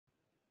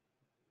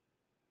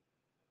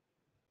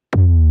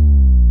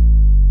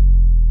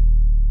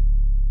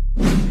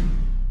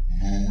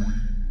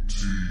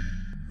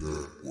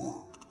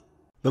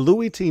The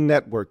Louie T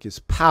Network is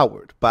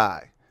powered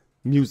by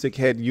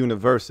MusicHead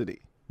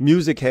University.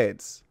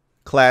 MusicHeads,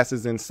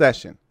 classes in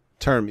session.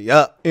 Turn me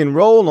up.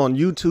 Enroll on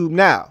YouTube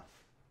now.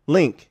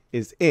 Link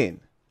is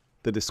in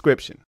the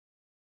description.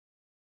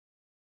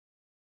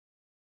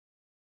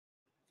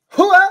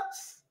 Who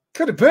else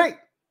could it be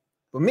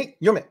but me,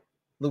 your man,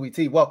 Louie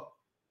T? Welcome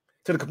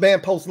to the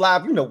Command Post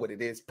Live. You know what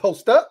it is.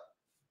 Post up.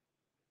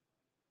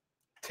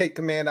 Take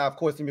command. Of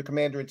course, I'm your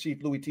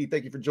Commander-in-Chief, Louie T.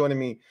 Thank you for joining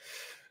me.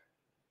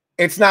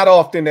 It's not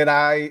often that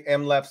I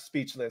am left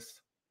speechless,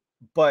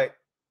 but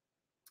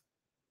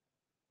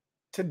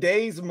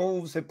today's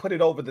moves have put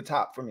it over the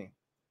top for me.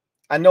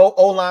 I know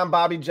O-line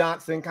Bobby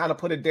Johnson kind of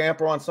put a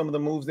damper on some of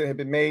the moves that had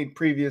been made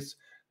previous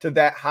to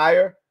that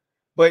hire.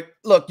 But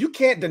look, you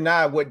can't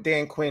deny what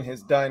Dan Quinn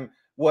has done,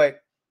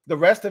 what the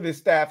rest of his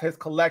staff has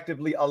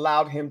collectively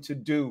allowed him to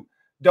do.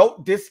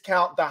 Don't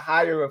discount the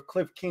hire of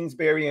Cliff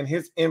Kingsbury and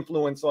his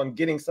influence on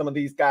getting some of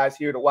these guys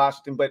here to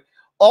Washington. But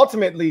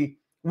ultimately,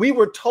 we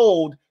were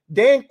told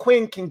Dan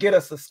Quinn can get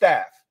us a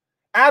staff.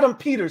 Adam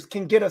Peters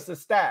can get us a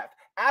staff.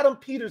 Adam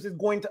Peters is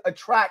going to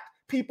attract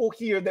people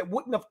here that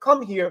wouldn't have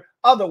come here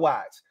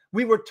otherwise.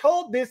 We were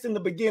told this in the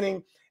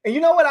beginning. And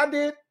you know what I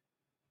did?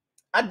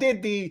 I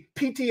did the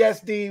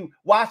PTSD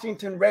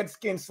Washington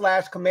Redskins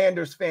 /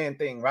 Commanders fan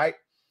thing, right?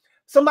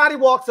 Somebody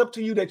walks up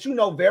to you that you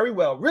know very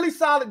well. Really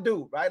solid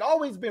dude, right?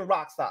 Always been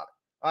rock solid.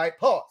 All right,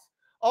 pause.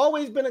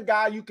 Always been a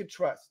guy you could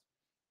trust.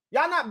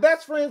 Y'all not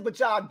best friends, but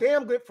y'all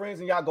damn good friends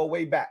and y'all go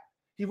way back.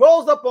 He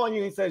rolls up on you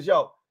and he says,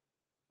 yo,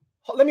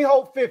 let me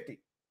hold 50.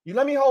 You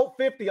let me hold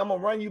 50, I'm going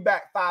to run you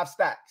back 5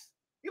 stacks.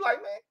 You're like,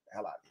 man,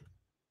 hell out of here.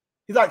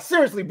 He's like,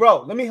 seriously,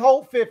 bro, let me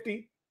hold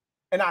 50,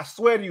 and I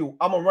swear to you,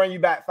 I'm going to run you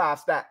back 5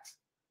 stacks.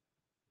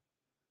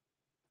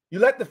 You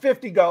let the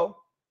 50 go.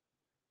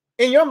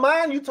 In your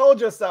mind, you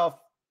told yourself,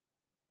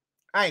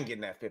 I ain't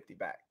getting that 50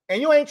 back.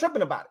 And you ain't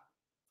tripping about it.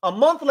 A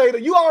month later,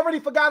 you already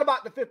forgot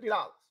about the $50.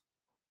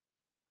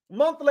 A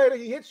month later,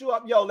 he hits you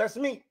up, yo, let's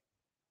meet.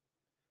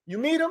 You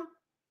meet him,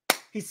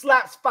 he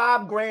slaps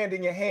 $5 grand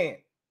in your hand.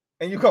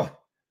 And you go,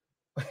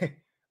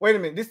 wait a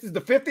minute, this is the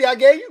 50 I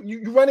gave you?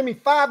 You running me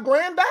 $5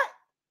 grand back?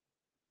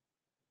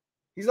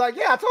 He's like,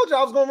 yeah, I told you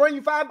I was going to run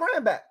you $5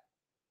 grand back.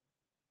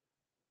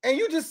 And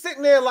you just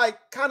sitting there like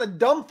kind of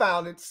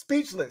dumbfounded,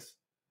 speechless.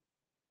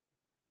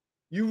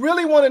 You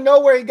really want to know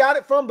where he got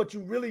it from, but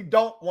you really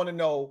don't want to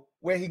know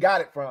where he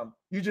got it from.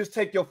 You just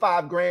take your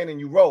 $5 grand and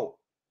you roll.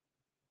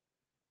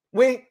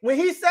 When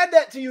he said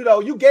that to you, though,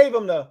 you gave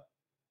him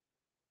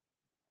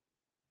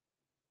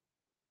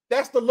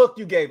that's the look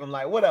you gave him,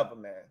 like, whatever,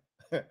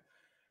 man.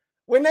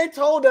 When they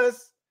told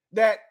us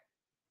that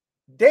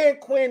Dan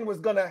Quinn was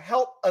going to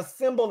help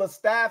assemble a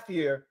staff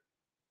here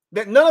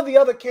that none of the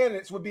other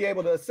candidates would be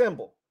able to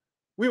assemble,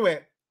 we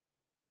went,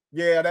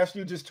 yeah, that's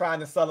you just trying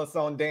to sell us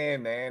on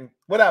Dan, man.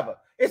 Whatever.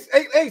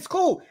 It's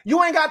cool.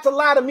 You ain't got to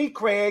lie to me,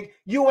 Craig.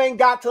 You ain't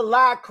got to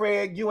lie,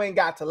 Craig. You ain't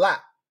got to lie.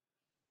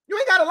 You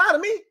ain't got to lie to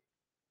me.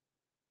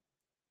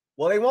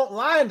 Well, they won't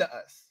lie to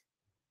us.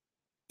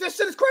 This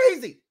shit is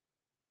crazy.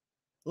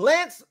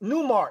 Lance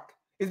Newmark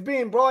is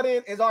being brought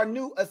in as our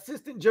new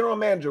assistant general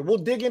manager. We'll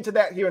dig into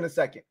that here in a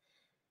second.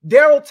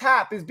 Daryl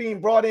Tapp is being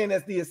brought in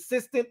as the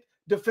assistant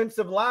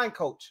defensive line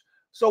coach.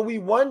 So we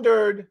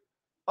wondered,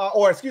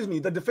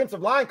 the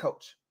defensive line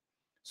coach.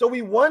 So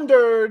we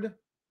wondered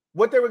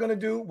what they were going to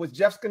do. Was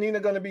Jeff Scanina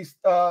going to be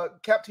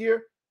kept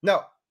here?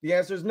 No. The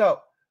answer is no.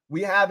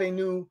 We have a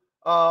new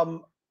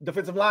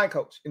defensive line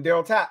coach in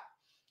Daryl Tapp.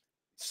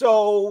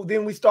 So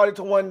then we started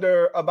to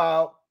wonder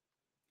about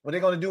what they're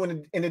going to do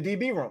in the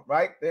DB room,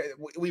 right?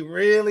 We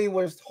really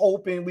was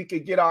hoping we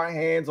could get our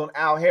hands on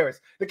Al Harris.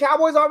 The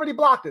Cowboys already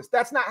blocked us.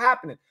 That's not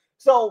happening.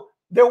 So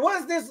there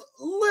was this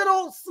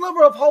little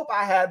sliver of hope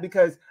I had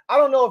because I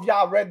don't know if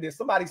y'all read this.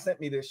 Somebody sent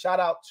me this. Shout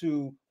out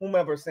to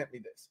whomever sent me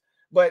this.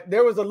 But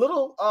there was a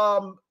little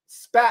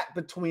spat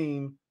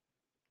between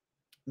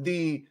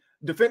the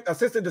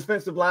assistant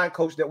defensive line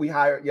coach that we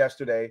hired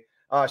yesterday,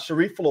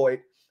 Sharif Floyd,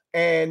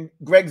 and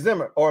Greg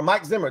Zimmer or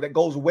Mike Zimmer that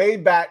goes way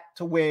back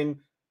to when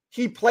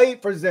he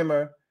played for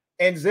Zimmer,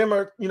 and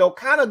Zimmer,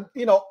 kind of,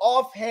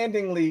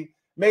 offhandingly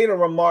made a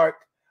remark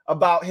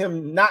about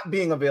him not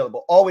being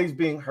available, always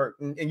being hurt.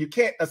 And you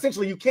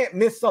can't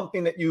miss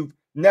something that you've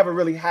never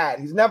really had.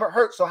 He's never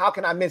hurt, so how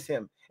can I miss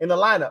him in the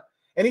lineup?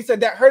 And he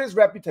said that hurt his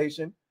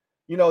reputation,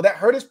 that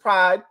hurt his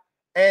pride,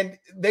 and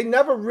they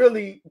never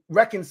really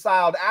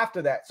reconciled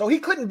after that. So he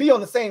couldn't be on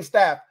the same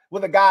staff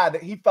with a guy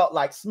that he felt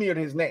like smeared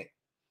his name.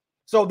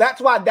 So that's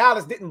why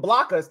Dallas didn't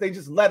block us. They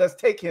just let us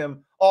take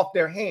him off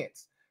their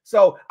hands.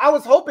 So I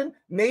was hoping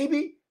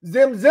maybe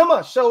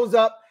Zimmer shows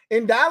up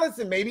in Dallas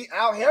and maybe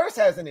Al Harris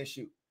has an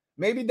issue.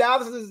 Maybe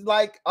Dallas is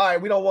like, all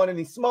right, we don't want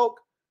any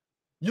smoke.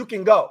 You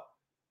can go.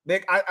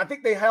 I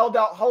think they held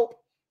out hope,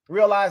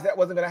 realized that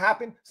wasn't going to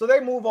happen. So they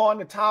move on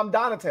to Tom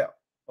Donatel.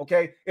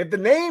 Okay. If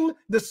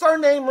the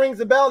surname rings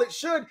a bell, it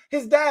should.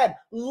 His dad,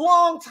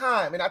 long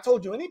time. And I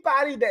told you,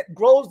 anybody that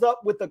grows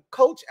up with a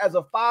coach as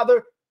a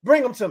father,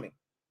 bring them to me.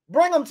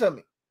 Bring them to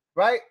me.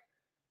 Right.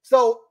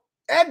 So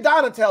Ed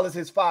Donatel is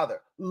his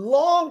father.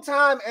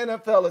 Longtime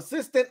NFL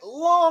assistant,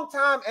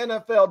 longtime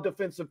NFL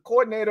defensive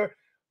coordinator,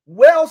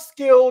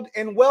 well-skilled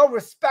and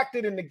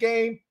well-respected in the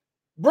game.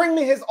 Bring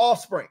me his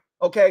offspring,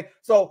 okay?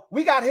 So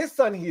we got his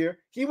son here.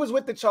 He was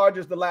with the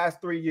Chargers the last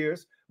 3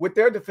 years with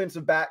their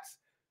defensive backs,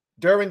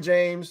 Derwin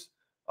James,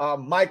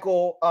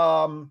 Michael,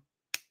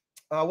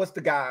 what's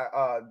the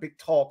guy? Big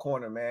tall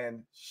corner,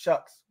 man.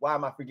 Shucks. Why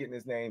am I forgetting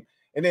his name?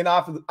 And then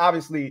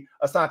obviously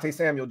Asante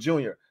Samuel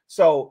Jr.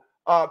 So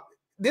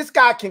this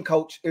guy can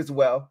coach as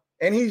well,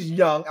 and he's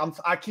young.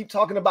 I keep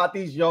talking about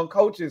these young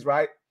coaches,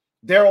 right?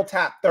 Daryl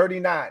Tapp,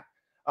 39.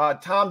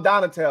 Tom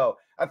Donatel,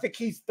 I think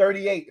he's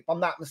 38, if I'm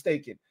not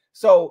mistaken.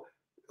 So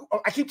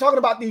I keep talking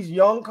about these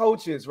young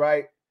coaches,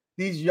 right?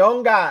 These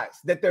young guys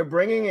that they're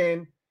bringing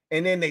in,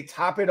 and then they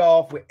top it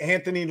off with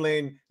Anthony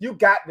Lynn. You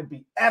got to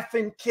be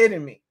effing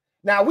kidding me.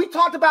 Now, we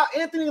talked about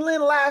Anthony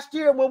Lynn last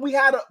year when we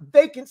had a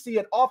vacancy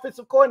at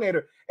offensive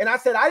coordinator, and I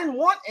said I didn't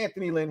want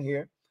Anthony Lynn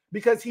here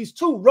because he's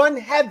too run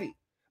heavy.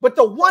 But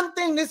the one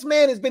thing this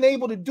man has been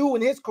able to do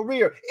in his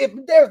career, if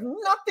there's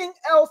nothing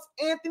else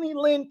Anthony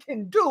Lynn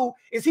can do,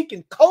 is he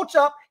can coach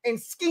up and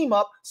scheme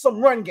up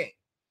some run game.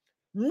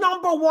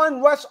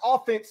 #1 rush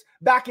offense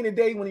back in the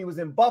day when he was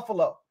in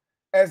Buffalo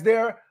as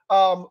their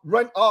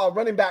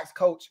running backs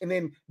coach, and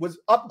then was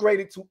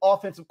upgraded to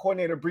offensive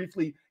coordinator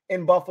briefly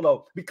in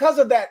Buffalo because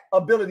of that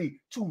ability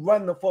to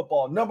run the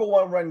football.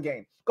 #1 run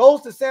game.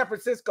 Goes to San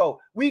Francisco.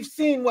 We've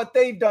seen what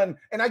they've done,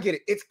 and I get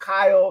it. It's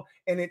Kyle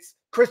and it's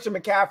Christian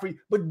McCaffrey,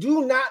 but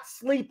do not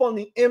sleep on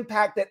the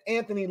impact that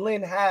Anthony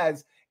Lynn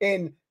has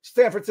in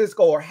San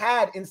Francisco, or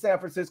had in San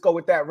Francisco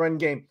with that run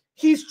game.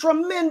 He's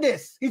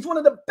tremendous. He's one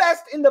of the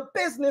best in the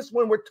business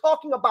when we're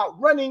talking about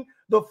running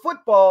the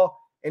football,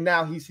 and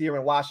now he's here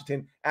in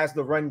Washington as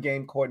the run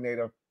game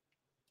coordinator.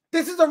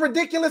 This is a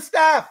ridiculous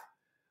staff.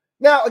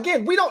 Now,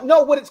 again, we don't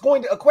know what it's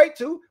going to equate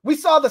to. We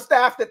saw the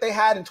staff that they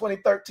had in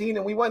 2013,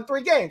 and we won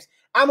 3 games.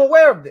 I'm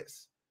aware of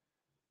this.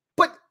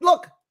 But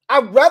look,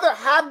 I'd rather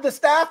have the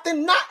staff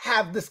than not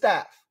have the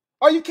staff.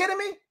 Are you kidding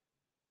me?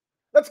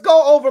 Let's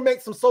go over,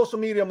 make some social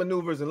media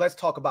maneuvers, and let's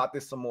talk about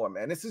this some more,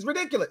 man. This is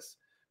ridiculous.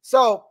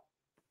 So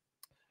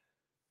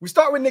we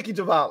start with Nikki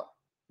Javala.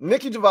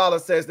 Nikki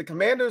Javala says the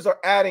Commanders are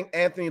adding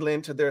Anthony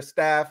Lynn to their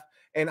staff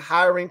and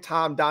hiring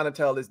Tom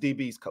Donatel as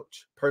DB's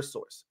coach, per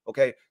source.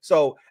 Okay,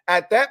 so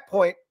at that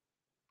point,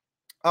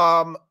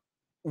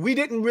 we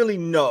didn't really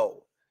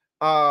know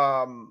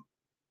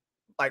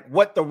like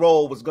what the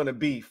role was going to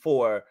be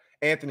for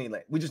Anthony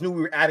Lynn. We just knew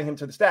we were adding him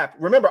to the staff.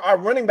 Remember, our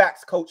running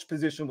backs coach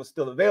position was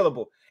still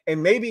available,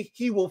 and maybe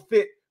he will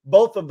fit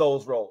both of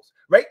those roles.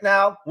 Right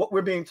now, what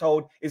we're being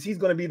told is he's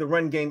going to be the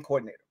run game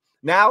coordinator.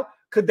 Now,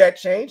 could that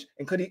change?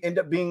 And could he end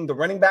up being the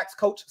running backs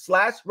coach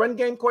 / run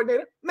game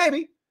coordinator?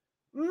 Maybe.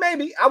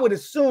 I would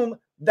assume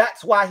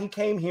that's why he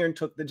came here and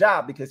took the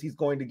job, because he's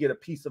going to get a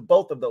piece of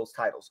both of those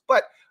titles.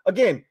 But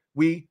again,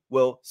 we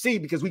will see,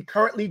 because we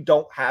currently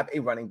don't have a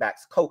running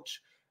backs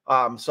coach.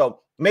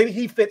 So maybe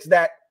he fits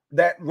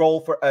that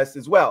role for us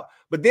as well.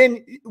 But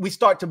then we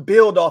start to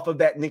build off of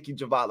that Nikki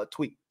Javala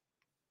tweet.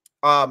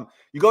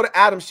 You go to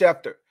Adam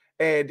Schefter,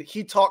 and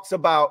he talks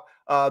about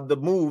the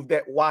move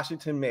that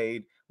Washington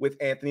made with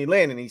Anthony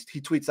Lynn, and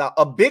he tweets out,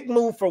 a big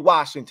move for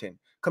Washington.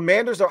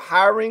 Commanders are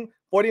hiring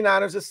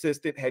 49ers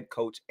assistant head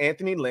coach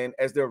Anthony Lynn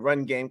as their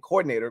run game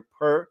coordinator,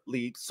 per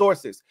league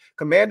sources.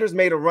 Commanders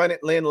made a run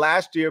at Lynn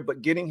last year,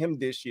 but getting him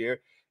this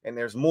year, and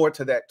there's more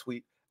to that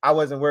tweet. I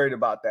wasn't worried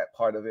about that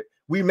part of it.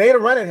 We made a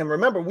run at him.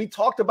 Remember, we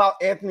talked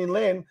about Anthony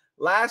Lynn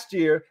last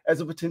year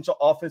as a potential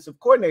offensive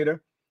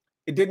coordinator.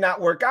 It did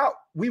not work out.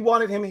 We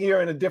wanted him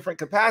here in a different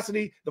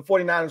capacity. The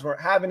 49ers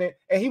weren't having it,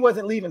 and he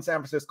wasn't leaving San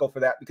Francisco for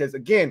that, because,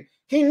 again,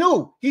 he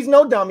knew he's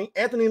no dummy.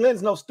 Anthony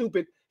Lynn's no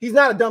stupid. He's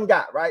not a dumb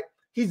guy, right?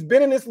 He's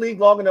been in this league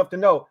long enough to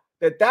know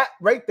that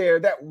right there,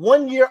 that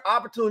 1-year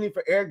opportunity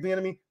for Eric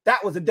Bieniemy,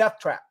 that was a death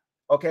trap,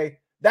 okay?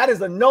 That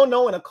is a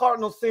no-no and a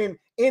cardinal sin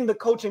in the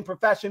coaching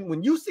profession.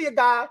 When you see a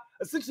guy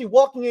essentially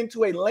walking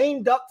into a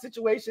lame duck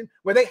situation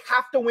where they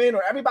have to win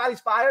or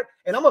everybody's fired,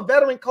 and I'm a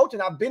veteran coach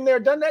and I've been there,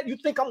 done that, you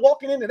think I'm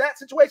walking into that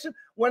situation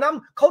when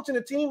I'm coaching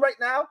a team right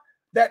now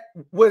that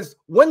was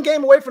 1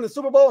 game away from the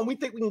Super Bowl and we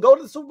think we can go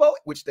to the Super Bowl,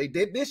 which they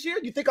did this year?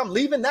 You think I'm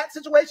leaving that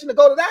situation to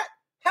go to that?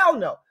 Hell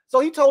no. So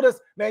he told us,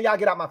 man, y'all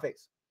get out my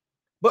face.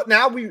 But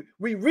now we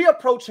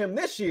reapproach him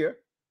this year,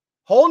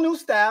 whole new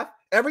staff,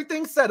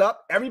 everything's set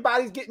up.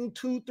 Everybody's getting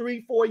 2,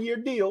 3, 4-year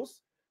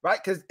deals, right?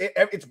 Because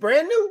it's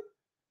brand new.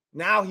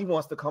 Now he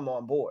wants to come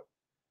on board.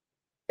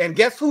 And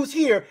guess who's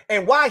here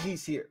and why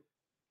he's here?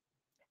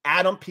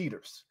 Adam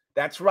Peters.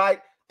 That's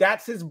right.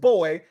 That's his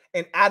boy.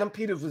 And Adam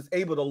Peters was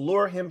able to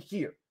lure him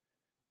here.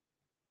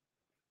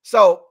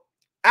 So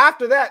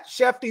after that,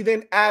 Shefty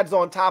then adds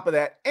on top of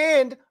that,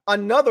 and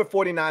another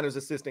 49ers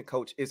assistant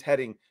coach is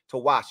heading to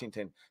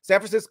Washington. San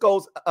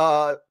Francisco's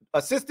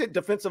assistant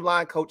defensive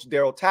line coach,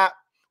 Daryl Tapp,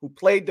 who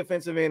played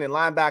defensive end and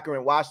linebacker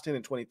in Washington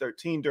in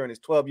 2013 during his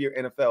 12-year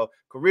NFL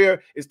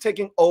career, is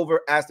taking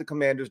over as the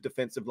Commanders'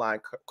 defensive line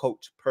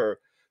coach, per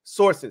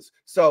sources.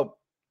 So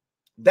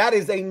that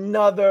is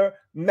another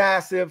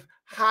massive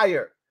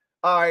hire.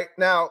 All right,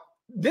 now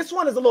this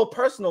one is a little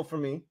personal for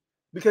me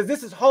because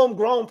this is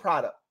homegrown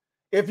product.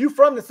 If you're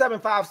from the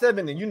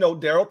 757, then you know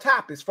Daryl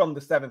Tapp is from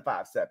the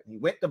 757. He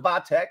went to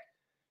Vatech.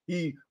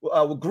 He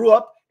grew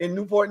up in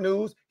Newport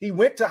News. He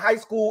went to high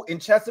school in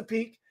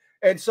Chesapeake.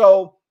 And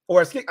so,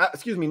 or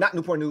excuse me, not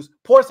Newport News,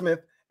 Portsmouth.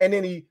 And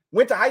then he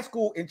went to high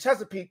school in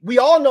Chesapeake. We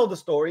all know the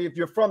story if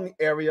you're from the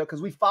area, because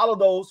we follow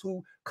those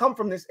who come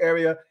from this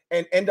area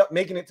and end up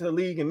making it to the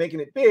league and making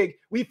it big.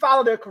 We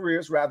follow their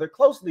careers rather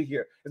closely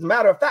here. As a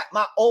matter of fact,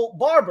 my old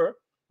barber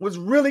was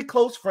really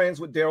close friends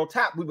with Daryl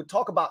Tapp. We would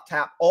talk about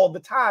Tapp all the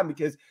time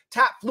because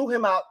Tapp flew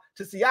him out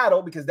to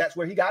Seattle because that's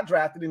where he got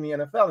drafted in the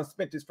NFL and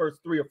spent his first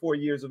 3 or 4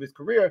 years of his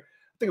career.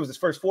 I think it was his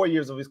first 4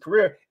 years of his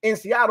career in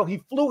Seattle. He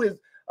flew his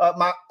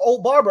my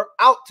old barber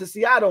out to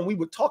Seattle, and we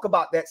would talk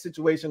about that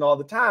situation all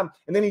the time.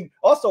 And then he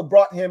also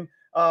brought him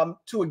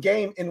to a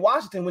game in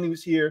Washington when he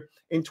was here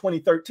in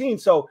 2013.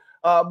 So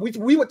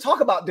we would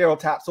talk about Daryl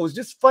Tapp. So it's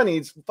just funny.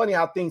 It's funny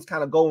how things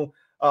kind of go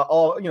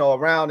all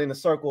around in a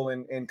circle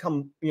and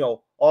come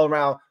all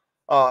around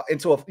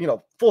into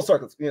a full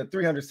circle,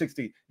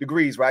 360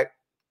 degrees, right?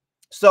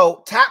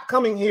 So Tapp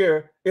coming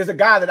here is a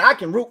guy that I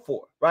can root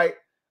for, right?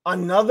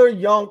 Another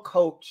young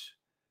coach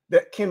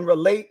that can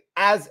relate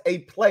as a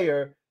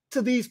player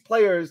to these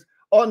players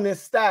on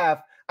this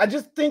staff. I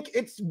just think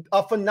it's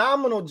a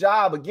phenomenal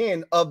job,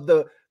 again, of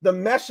the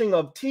meshing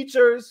of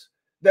teachers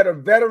that are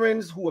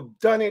veterans who have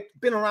done it,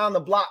 been around the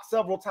block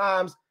several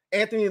times.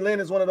 Anthony Lynn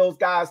is one of those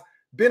guys,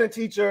 been a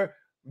teacher,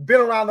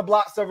 been around the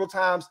block several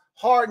times,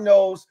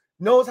 hard-nosed,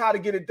 knows how to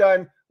get it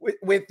done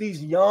with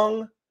these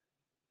young,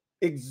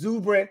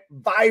 exuberant,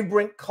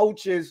 vibrant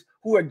coaches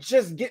who are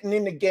just getting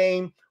in the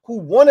game, who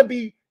want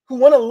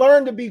to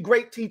learn to be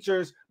great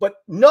teachers, but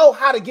know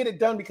how to get it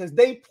done because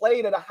they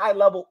played at a high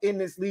level in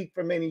this league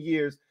for many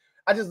years.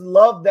 I just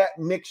love that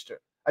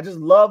mixture. I just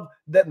love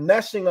that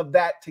meshing of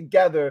that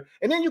together.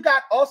 And then you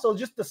got also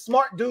just the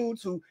smart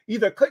dudes who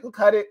either couldn't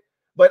cut it,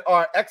 but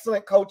are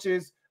excellent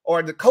coaches,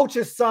 or the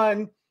coach's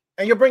son,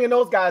 and you're bringing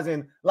those guys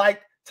in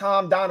like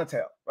Tom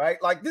Donatel, right?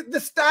 Like the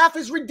staff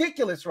is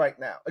ridiculous right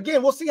now.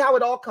 Again, we'll see how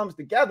it all comes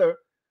together,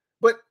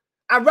 but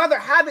I'd rather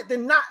have it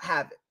than not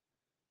have it,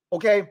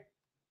 okay?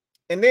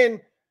 And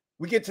then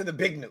we get to the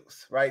big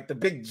news, right? The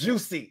big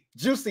juicy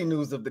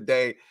news of the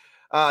day.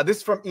 This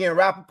is from Ian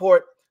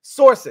Rappaport.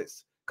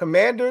 Sources: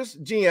 Commanders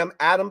GM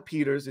Adam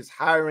Peters is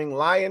hiring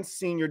Lions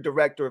Senior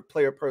Director of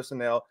Player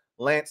Personnel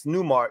Lance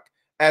Newmark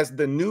as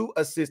the new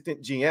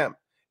assistant GM.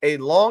 A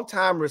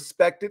longtime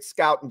respected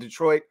scout in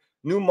Detroit,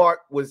 Newmark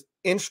was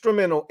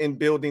instrumental in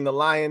building the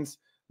Lions.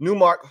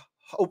 Newmark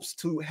hopes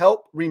to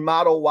help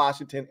remodel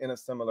Washington in a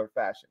similar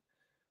fashion.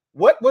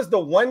 What was the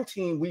one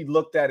team we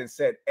looked at and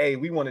said, hey,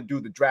 we want to do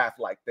the draft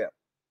like them?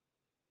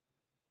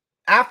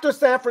 After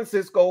San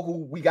Francisco,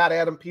 who we got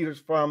Adam Peters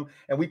from,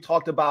 and we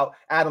talked about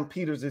Adam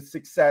Peters'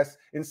 success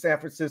in San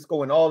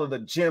Francisco and all of the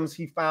gems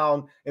he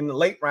found in the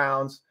late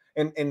rounds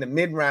and in the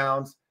mid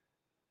rounds.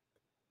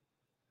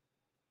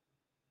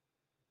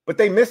 But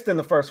they missed in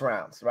the first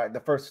rounds, right? The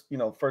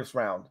first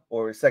round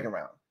or second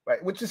round,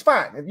 right? Which is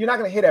fine. You're not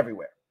going to hit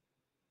everywhere.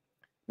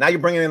 Now you're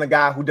bringing in a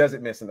guy who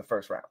doesn't miss in the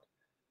first round,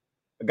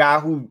 a guy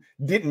who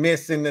didn't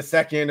miss in the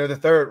second or the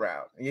third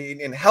round,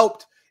 and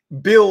helped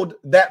build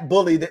that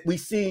bully that we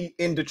see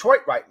in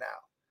Detroit right now.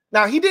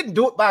 Now, he didn't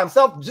do it by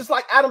himself, just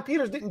like Adam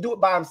Peters didn't do it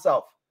by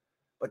himself,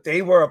 but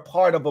they were a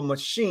part of a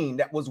machine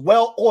that was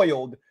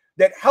well-oiled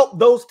that helped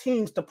those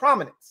teams to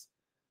prominence.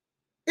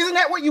 Isn't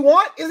that what you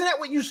want? Isn't that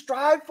what you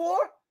strive for?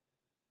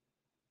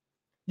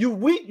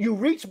 You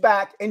reach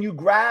back and you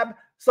grab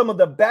some of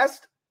the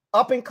best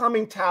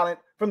up-and-coming talent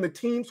from the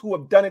teams who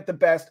have done it the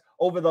best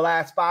over the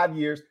last 5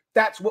 years.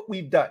 That's what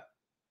we've done.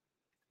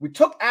 We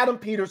took Adam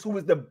Peters, who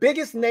was the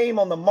biggest name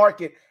on the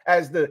market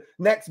as the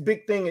next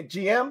big thing at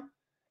GM,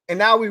 and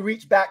now we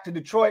reach back to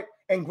Detroit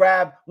and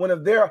grab one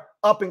of their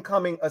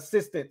up-and-coming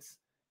assistants,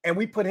 and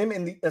we put him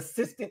in the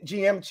assistant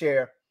GM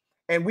chair,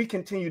 and we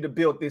continue to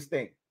build this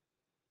thing.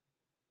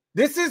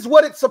 This is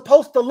what it's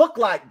supposed to look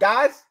like,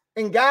 guys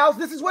and gals.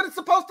 This is what it's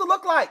supposed to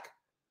look like.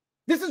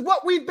 This is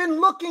what we've been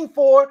looking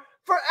for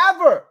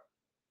forever.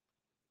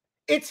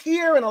 It's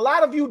here, and a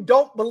lot of you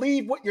don't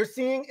believe what you're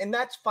seeing, and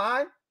that's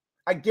fine.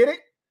 I get it.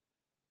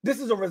 This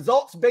is a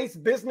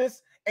results-based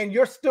business, and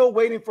you're still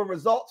waiting for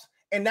results,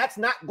 and that's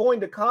not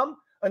going to come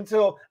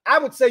until, I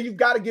would say, you've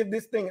got to give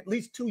this thing at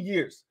least 2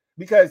 years,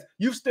 because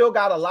you've still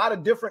got a lot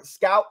of different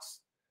scouts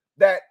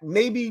that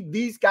maybe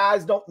these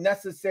guys don't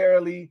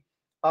necessarily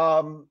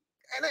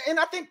and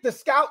I think the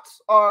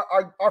scouts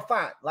are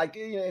fine. Like,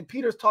 and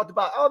Peters talked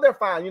about, oh, they're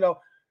fine,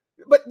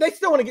 but they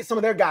still want to get some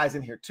of their guys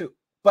in here too.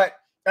 But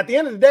at the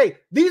end of the day,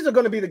 these are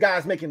going to be the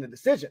guys making the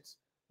decisions.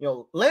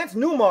 Lance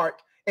Newmark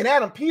and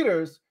Adam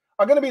Peters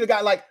are going to be the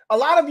guy. Like, a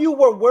lot of you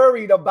were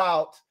worried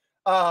about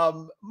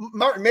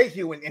Martin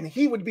Mayhew and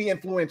he would be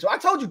influential. I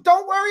told you,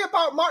 don't worry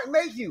about Martin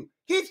Mayhew.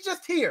 He's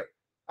just here.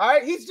 All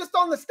right. He's just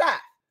on the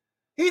staff.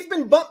 He's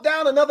been bumped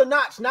down another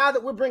notch now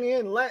that we're bringing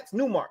in Lance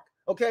Newmark.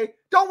 Okay.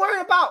 Don't worry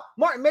about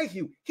Martin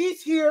Mayhew.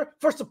 He's here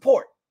for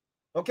support.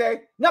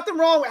 Okay, nothing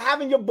wrong with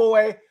having your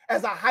boy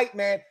as a hype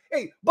man.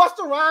 Hey,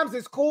 Busta Rhymes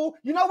is cool.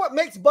 You know what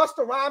makes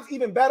Busta Rhymes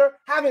even better?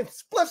 Having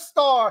Spliff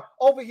Star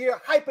over here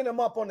hyping him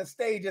up on the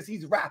stage as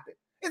he's rapping.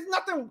 There's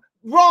nothing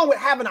wrong with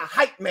having a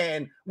hype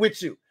man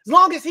with you. As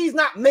long as he's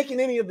not making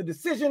any of the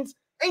decisions,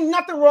 ain't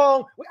nothing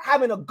wrong with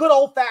having a good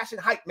old-fashioned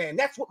hype man.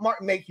 That's what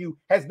Martin Mayhew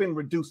has been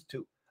reduced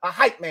to, a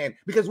hype man,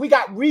 because we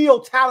got real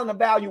talent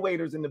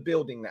evaluators in the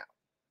building now.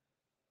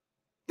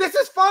 This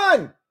is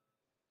fun.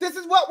 This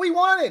is what we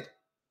wanted.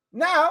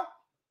 Now,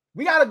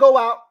 we got to go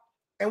out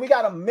and we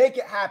got to make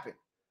it happen.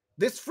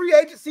 This free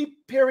agency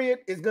period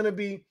is going to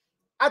be,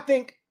 I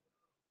think,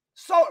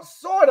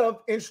 sort of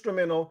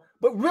instrumental,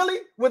 but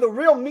really where the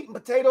real meat and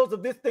potatoes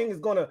of this thing is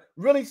going to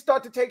really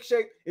start to take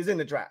shape is in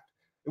the draft.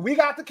 We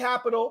got the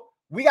capital.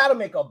 We got to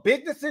make a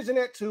big decision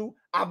at 2.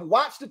 I've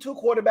watched the 2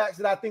 quarterbacks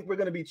that I think we're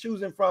going to be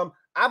choosing from.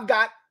 I've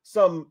got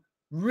some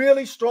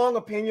really strong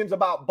opinions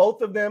about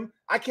both of them.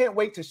 I can't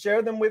wait to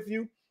share them with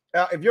you.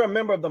 If you're a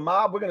member of the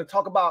mob, we're going to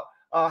talk about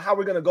how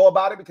we're going to go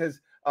about it,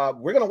 because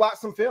we're going to watch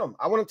some film.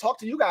 I want to talk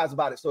to you guys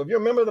about it. So if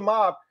you're a member of the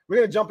mob, we're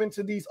going to jump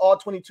into these all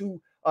 22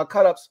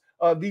 cut-ups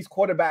of these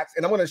quarterbacks,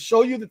 and I'm going to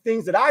show you the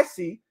things that I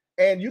see,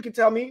 and you can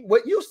tell me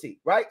what you see,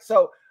 right?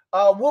 So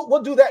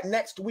we'll do that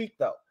next week,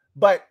 though.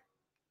 But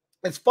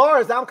as far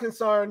as I'm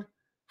concerned,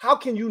 how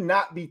can you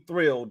not be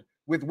thrilled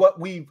with what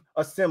we've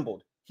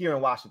assembled here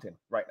in Washington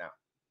right now?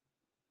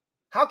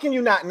 How can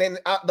you not? And then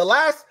the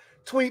last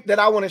tweet that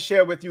I want to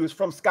share with you is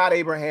from Scott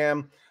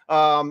Abraham,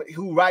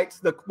 who writes,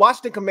 the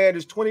Washington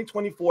Commanders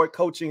 2024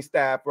 coaching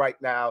staff right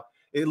now,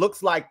 it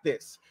looks like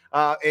this.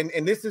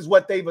 And this is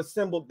what they've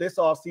assembled this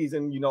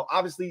offseason. You know,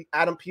 obviously,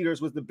 Adam Peters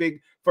was the big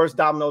first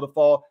domino to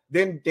fall.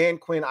 Then Dan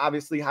Quinn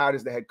obviously hired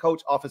as the head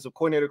coach, offensive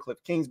coordinator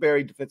Cliff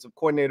Kingsbury, defensive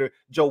coordinator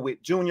Joe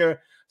Witt Jr.,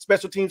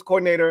 special teams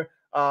coordinator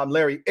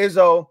Larry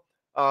Izzo,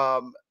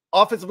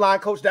 offensive line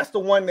coach. That's the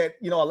one that,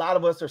 you know, a lot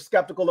of us are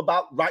skeptical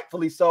about,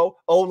 rightfully so.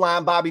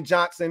 O-line Bobby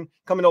Johnson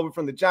coming over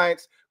from the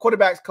Giants.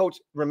 Quarterbacks coach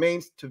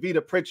remains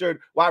Tavita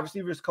Pritchard. Wide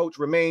receivers coach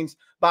remains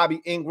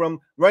Bobby Ingram.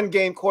 Run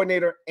game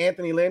coordinator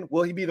Anthony Lynn.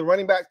 Will he be the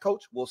running backs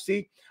coach? We'll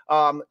see.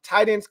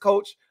 Tight ends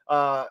coach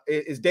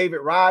is David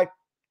Rye.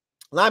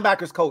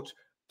 Linebackers coach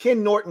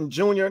Ken Norton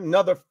Jr.,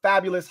 another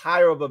fabulous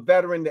hire of a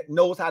veteran that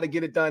knows how to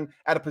get it done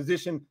at a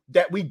position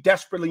that we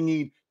desperately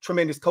need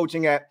tremendous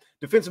coaching at.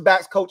 Defensive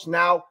backs coach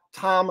now,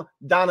 Tom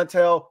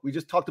Donatel. We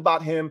just talked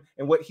about him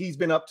and what he's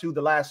been up to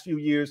the last few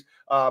years,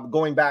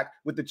 going back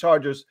with the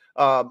Chargers,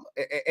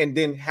 and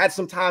then had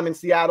some time in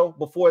Seattle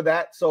before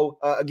that. So,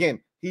 again,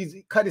 he's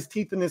cut his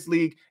teeth in this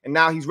league, and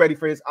now he's ready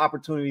for his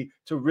opportunity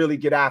to really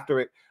get after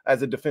it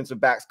as a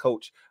defensive backs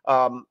coach.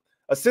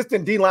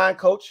 Assistant D-line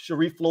coach,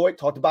 Sharif Floyd,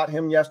 talked about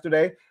him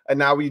yesterday. And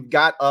now we've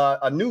got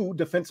a new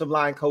defensive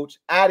line coach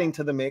adding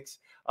to the mix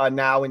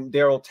now in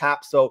Daryl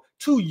Tapp. So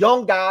 2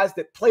 young guys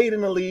that played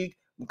in the league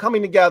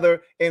coming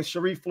together, and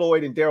Sharif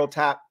Floyd and Daryl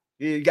Tapp.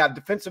 You got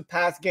defensive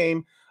pass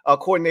game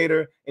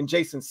coordinator and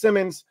Jason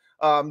Simmons.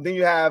 Then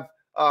you have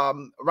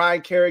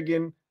Ryan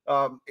Kerrigan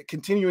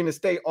continuing to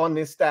stay on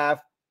this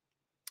staff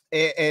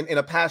and in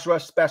a pass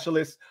rush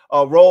specialist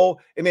role.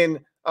 And then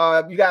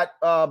you got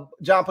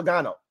John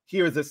Pagano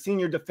here as a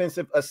senior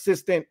defensive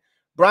assistant.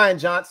 Brian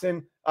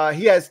Johnson,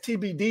 he has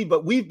TBD,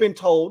 but we've been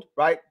told,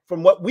 right,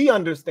 from what we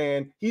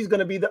understand, he's going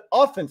to be the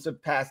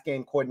offensive pass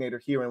game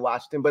coordinator here in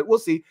Washington. But we'll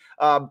see.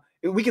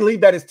 We can leave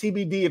that as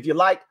TBD if you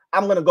like.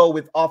 I'm going to go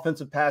with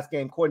offensive pass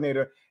game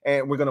coordinator,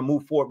 and we're going to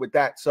move forward with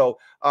that. So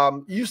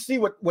you see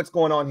what's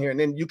going on here. And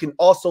then you can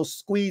also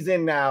squeeze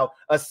in now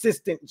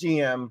assistant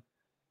GM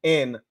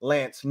in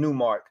Lance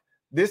Newmark.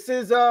 This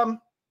is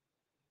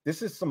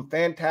some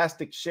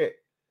fantastic shit.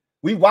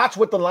 We watch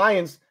what the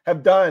Lions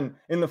have done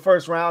in the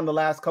first round the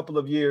last couple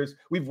of years.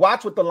 We've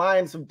watched what the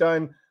Lions have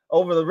done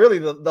over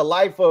the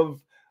life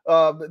of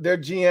their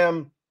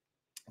GM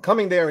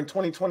coming there in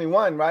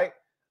 2021, right?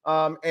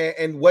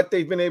 And what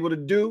they've been able to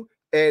do.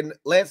 And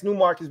Lance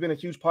Newmark has been a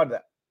huge part of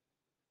that.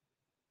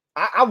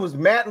 I was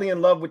madly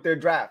in love with their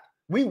draft.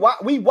 We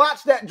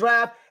watched that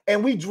draft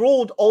and we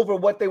drooled over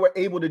what they were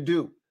able to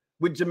do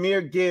with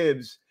Jahmyr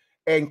Gibbs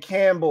and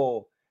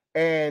Campbell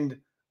and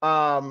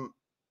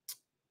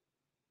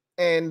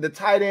the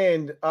tight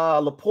end,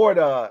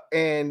 Laporta,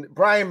 and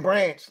Brian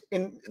Branch.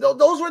 And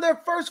those were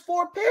their first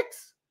 4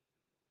 picks.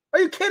 Are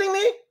you kidding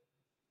me?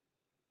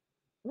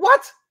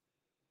 What?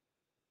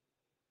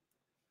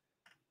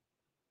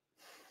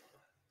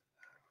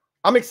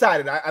 I'm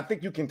excited. I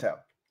think you can tell.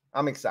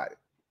 I'm excited.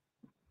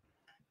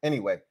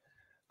 Anyway,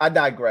 I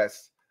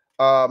digress.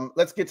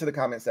 Let's get to the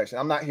comment section.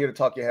 I'm not here to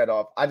talk your head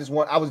off. I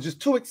was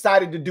just too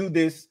excited to do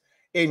this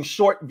in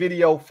short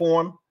video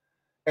form.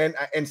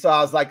 And so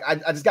I was like, I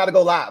just got to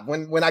go live.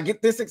 When I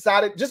get this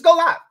excited, just go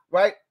live,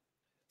 right?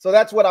 So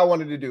that's what I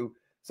wanted to do.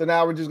 So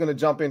now we're just going to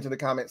jump into the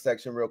comment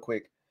section real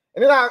quick.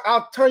 And then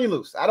I'll turn you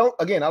loose. I don't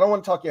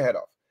want to talk your head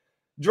off.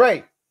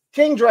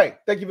 King Dre,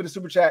 thank you for the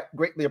super chat.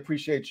 Greatly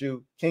appreciate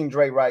you. King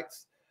Dre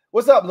writes,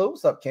 what's up, Lou?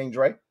 What's up, King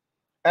Dre?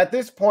 At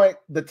this point,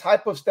 the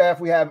type of staff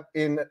we have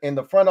in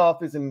the front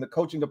office and in the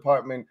coaching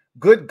department,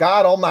 good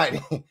God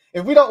almighty,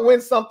 If we don't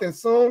win something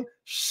soon,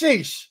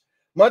 sheesh.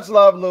 Much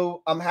love,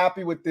 Lou. I'm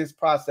happy with this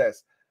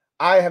process.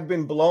 I have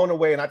been blown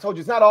away. And I told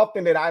you, it's not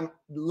often that I'm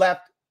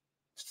left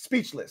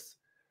speechless.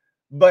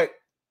 But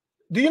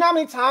do you know how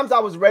many times I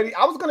was ready?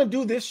 I was going to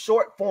do this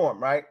short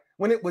form, right?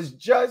 When it was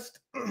just,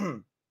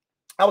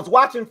 I was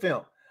watching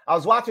film. I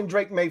was watching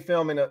Drake May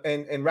film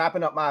and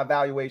wrapping up my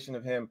evaluation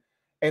of him.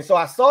 And so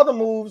I saw the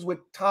moves with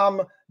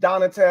Tom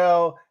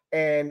Donatel,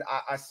 and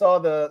I saw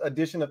the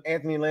addition of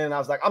Anthony Lynn. And I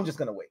was like, I'm just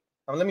going to wait.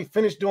 Let me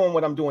finish doing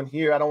what I'm doing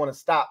here. I don't want to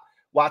stop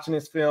watching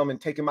this film and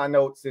taking my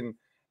notes and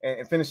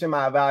finishing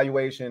my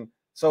evaluation.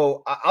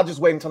 So I'll just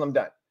wait until I'm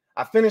done.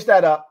 I finished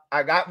that up.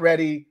 I got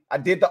ready. I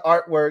did the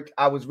artwork.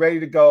 I was ready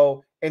to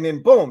go. And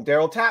then boom,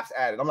 Daryl Tapp's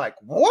added. I'm like,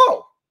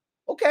 whoa,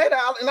 okay.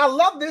 And I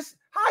love this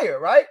hire,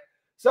 right?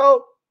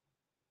 So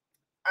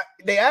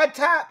they add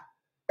Tapp.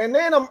 And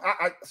then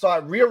so I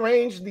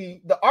rearranged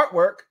the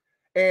artwork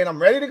and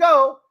I'm ready to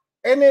go.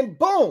 And then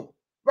boom,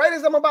 right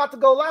as I'm about to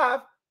go live,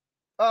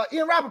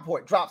 Ian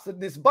Rappaport drops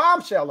this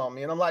bombshell on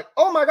me. And I'm like,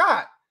 oh my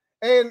God.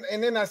 And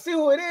then I see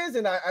who it is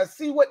and I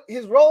see what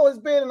his role has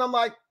been. And I'm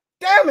like,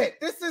 damn it,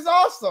 this is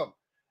awesome.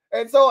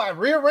 And so I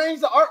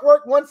rearranged the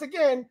artwork once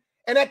again.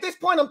 And at this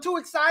point, I'm too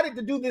excited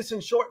to do this in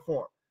short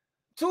form.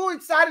 Too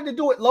excited to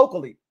do it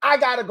locally. I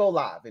got to go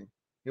live. And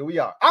here we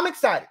are. I'm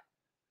excited.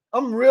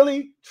 I'm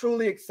really,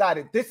 truly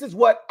excited. This is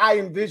what I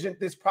envisioned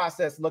this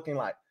process looking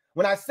like.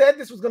 When I said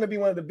this was going to be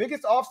one of the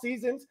biggest off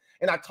seasons,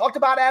 and I talked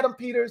about Adam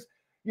Peters,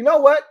 you know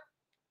what?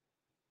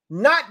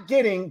 Not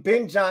getting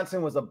Ben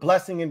Johnson was a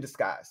blessing in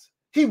disguise.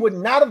 He would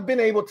not have been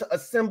able to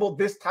assemble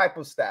this type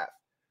of staff.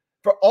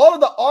 For all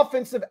of the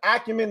offensive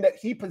acumen that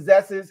he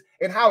possesses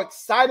and how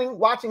exciting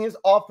watching his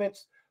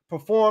offense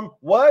perform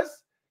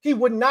was, he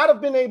would not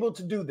have been able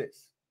to do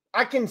this.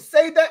 I can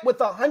say that with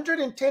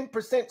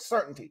 110%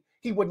 certainty.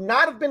 He would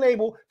not have been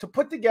able to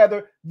put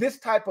together this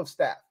type of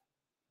staff.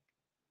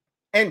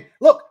 And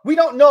look, we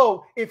don't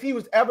know if he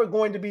was ever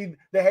going to be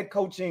the head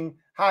coaching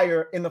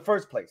hire in the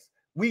first place.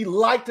 We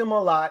liked him a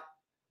lot.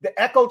 The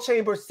echo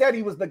chamber said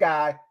he was the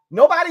guy.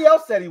 Nobody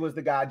else said he was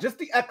the guy, just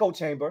the echo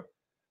chamber.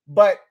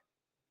 But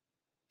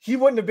he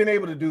wouldn't have been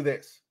able to do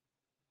this.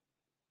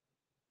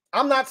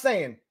 I'm not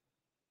saying.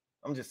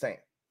 I'm just saying.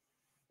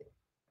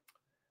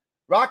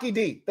 Rocky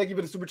D, thank you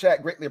for the super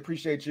chat. Greatly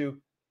appreciate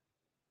you.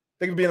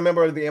 Thank you for being a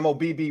member of the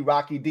MOBB.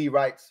 Rocky D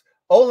writes,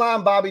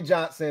 O-line Bobby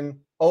Johnson,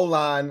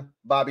 O-line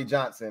Bobby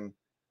Johnson.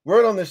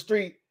 Word on the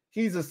street,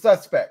 he's a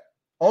suspect.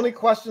 Only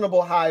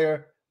questionable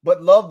hire,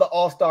 but love the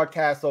all-star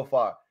cast so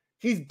far.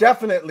 He's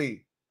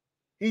definitely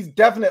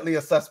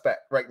a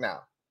suspect right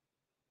now.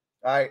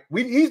 All right.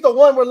 He's the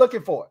one we're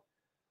looking for.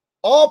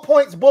 All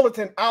points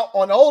bulletin out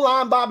on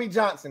O-line Bobby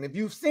Johnson. If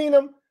you've seen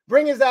him,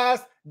 bring his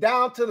ass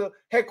down to the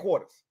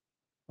headquarters.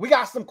 We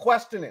got some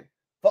questioning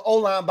for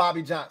O-line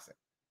Bobby Johnson.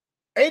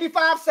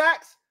 85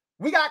 sacks.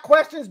 We got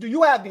questions. Do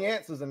you have the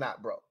answers or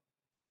not, bro?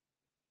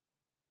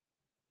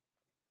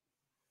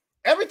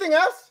 Everything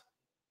else?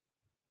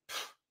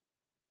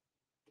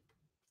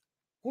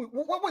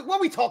 What are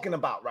we talking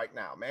about right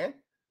now, man?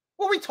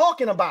 What are we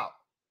talking about?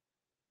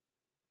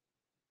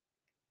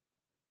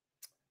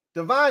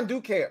 Divine do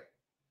care.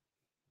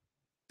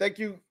 Thank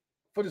you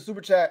for the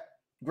super chat.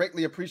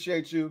 Greatly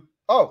appreciate you.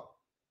 Oh,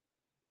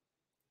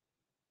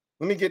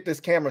 let me get this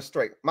camera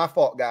straight. My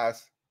fault,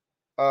 guys.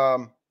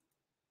 I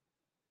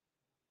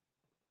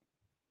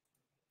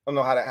don't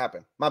know how that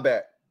happened. My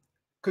bad.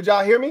 Could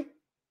y'all hear me?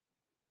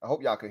 I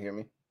hope y'all could hear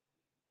me.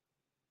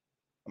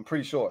 I'm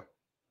pretty sure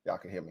y'all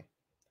can hear me.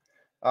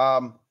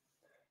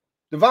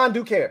 Divine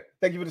do care.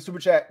 Thank you for the super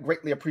chat.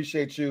 Greatly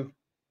appreciate you.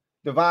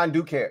 Divine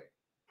do care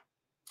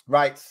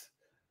writes,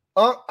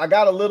 I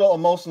got a little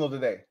emotional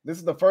today. This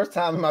is the first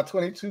time in my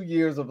 22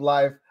 years of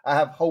life I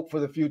have hope for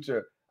the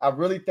future. I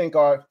really think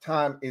our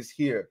time is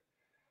here.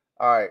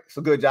 All right.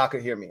 So good. Y'all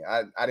could hear me.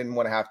 I didn't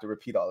want to have to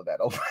repeat all of that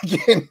over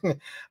again.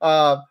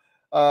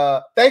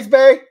 Thanks,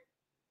 Bay.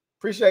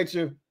 Appreciate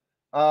you.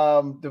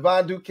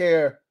 Divine do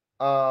care.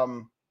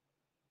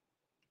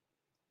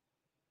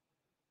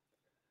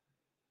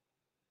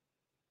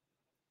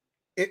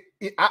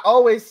 I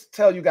always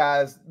tell you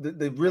guys,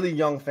 the really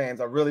young fans,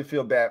 I really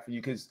feel bad for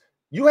you because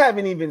you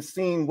haven't even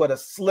seen what a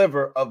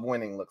sliver of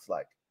winning looks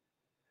like.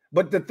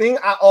 But the thing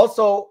I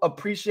also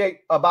appreciate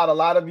about a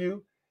lot of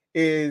you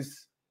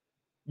is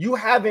you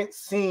haven't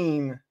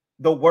seen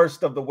the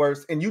worst of the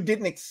worst, and you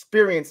didn't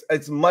experience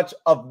as much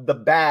of the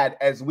bad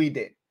as we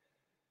did.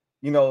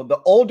 You know, the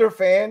older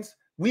fans,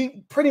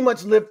 we pretty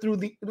much lived through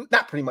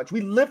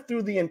we lived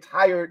through the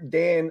entire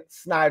Dan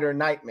Snyder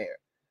nightmare.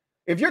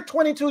 If you're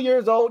 22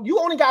 years old, you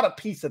only got a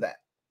piece of that.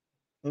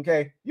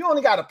 Okay? You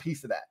only got a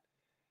piece of that.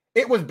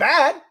 It was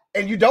bad,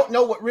 and you don't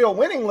know what real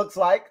winning looks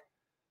like,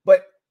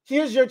 but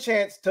here's your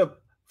chance to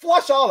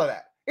flush all of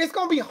that. It's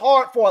going to be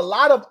hard for a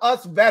lot of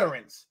us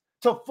veterans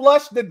to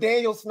flush the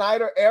Daniel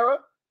Snyder era.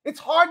 It's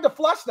hard to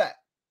flush that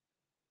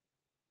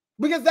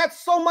because that's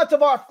so much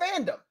of our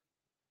fandom.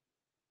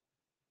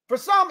 For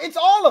some, it's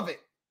all of it.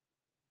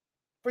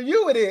 For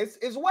you, it is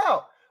as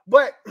well.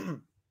 But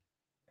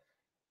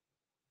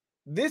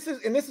this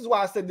is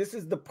why I said this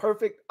is the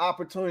perfect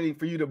opportunity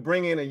for you to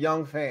bring in a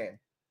young fan.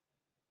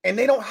 And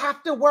they don't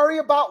have to worry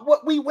about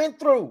what we went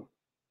through.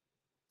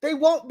 They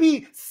won't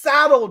be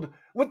saddled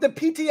with the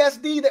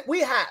PTSD that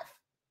we have.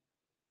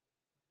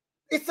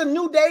 It's a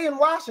new day in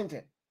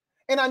Washington.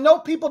 And I know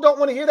people don't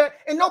want to hear that.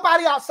 And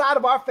nobody outside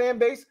of our fan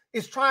base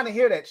is trying to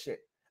hear that shit.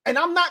 And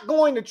I'm not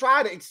going to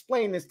try to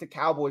explain this to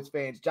Cowboys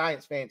fans,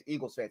 Giants fans,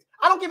 Eagles fans.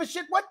 I don't give a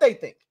shit what they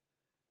think.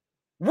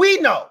 We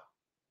know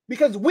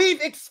because we've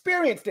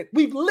experienced it.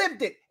 We've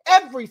lived it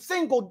every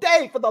single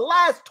day for the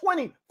last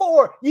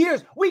 24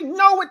 years. We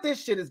know what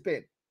this shit has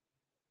been.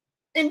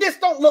 And this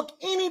don't look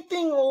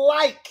anything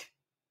like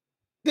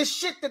the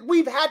shit that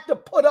we've had to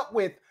put up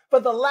with for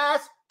the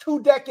last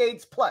 2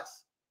 decades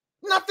plus.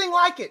 Nothing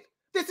like it.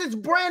 This is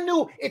brand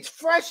new. It's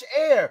fresh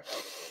air.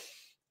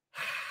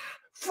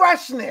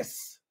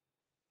 Freshness.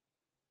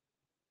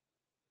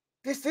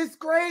 This is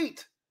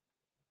great.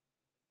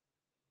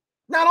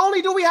 Not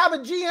only do we have a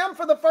GM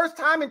for the first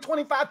time in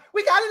 25,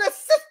 we got an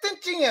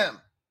assistant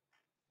GM.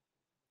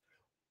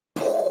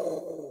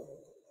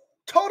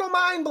 Total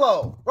mind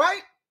blow,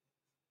 right?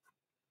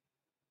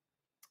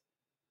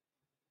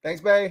 Thanks,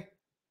 Bay.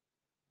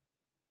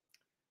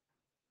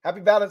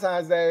 Happy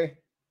Valentine's Day.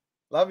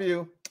 Love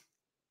you.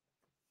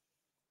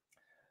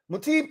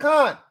 Mutib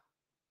Khan,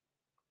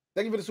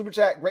 thank you for the super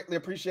chat. Greatly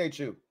appreciate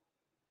you.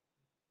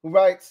 Who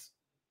writes,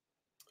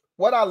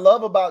 what I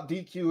love about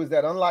DQ is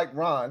that unlike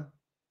Ron,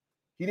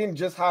 he didn't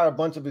just hire a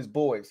bunch of his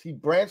boys. He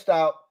branched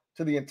out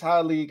to the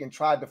entire league and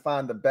tried to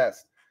find the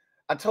best.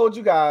 I told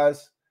you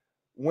guys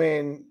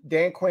when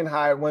Dan Quinn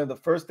hired, one of the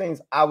first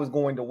things I was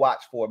going to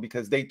watch for,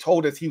 because they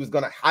told us he was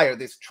going to hire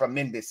this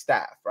tremendous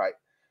staff, right?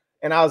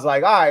 And I was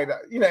like, all right,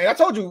 you know, and I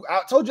told you,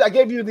 I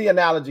gave you the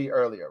analogy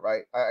earlier,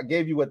 right? I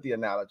gave you what the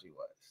analogy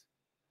was.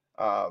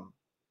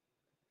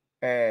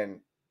 And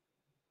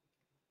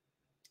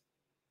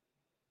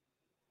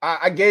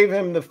I gave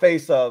him the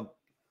face of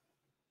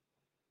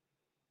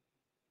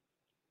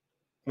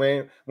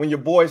when your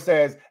boy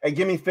says, hey,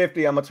 give me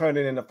 50, I'm gonna turn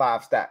it into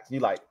 5 stacks. You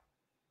like,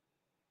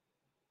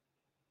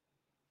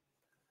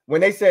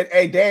 when they said,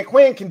 hey, Dan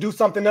Quinn can do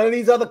something none of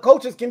these other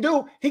coaches can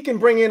do, he can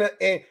bring in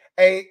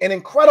an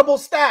incredible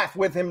staff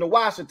with him to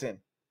Washington.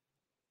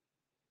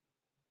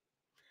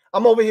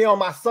 I'm over here on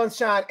my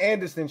Sunshine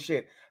Anderson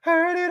shit.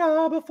 Heard it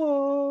all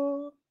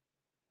before.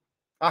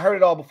 I heard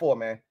it all before,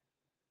 man.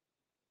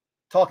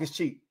 Talk is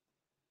cheap.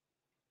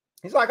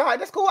 He's like, all right,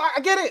 that's cool. I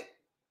get it.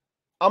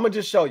 I'm going to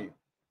just show you.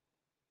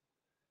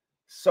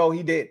 So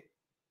he did.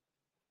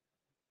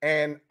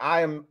 And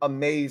I am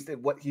amazed at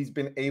what he's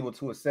been able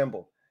to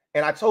assemble.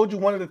 And I told you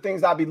one of the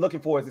things I'll be looking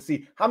for is to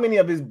see how many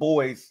of his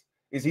boys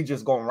is he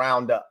just going to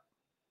round up.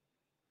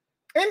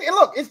 And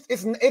look,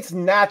 it's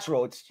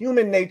natural. It's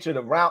human nature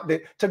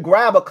to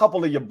grab a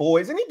couple of your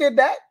boys. And he did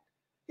that.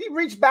 He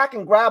reached back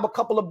and grabbed a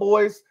couple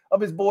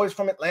of his boys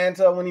from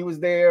Atlanta when he was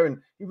there. And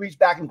he reached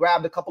back and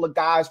grabbed a couple of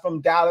guys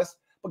from Dallas.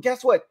 But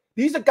guess what?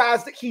 These are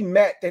guys that he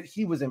met that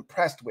he was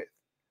impressed with,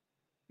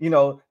 you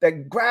know,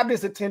 that grabbed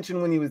his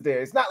attention when he was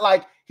there. It's not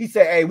like he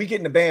said, hey, we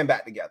getting the band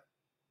back together.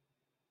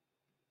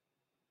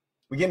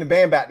 We're getting the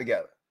band back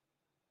together.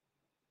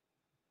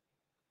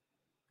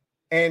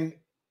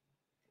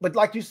 But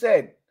like you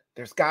said,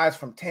 there's guys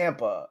from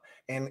Tampa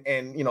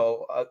and you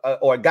know,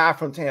 or a guy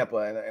from Tampa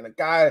and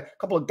a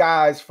couple of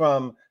guys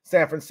from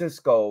San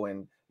Francisco.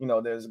 And, you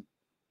know, there's a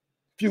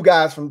few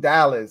guys from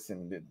Dallas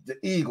and the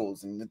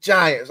Eagles and the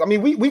Giants. I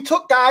mean, we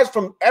took guys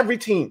from every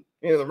team,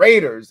 you know, the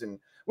Raiders, and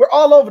we're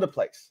all over the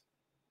place.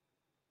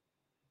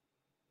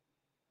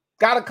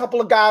 Got a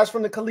couple of guys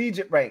from the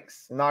collegiate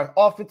ranks and our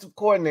offensive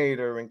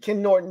coordinator and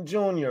Ken Norton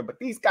Jr., but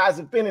these guys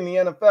have been in the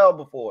NFL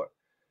before.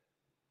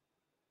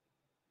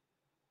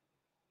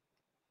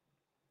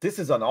 This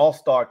is an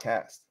all-star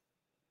cast.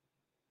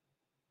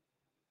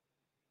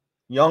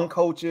 Young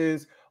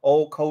coaches,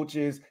 old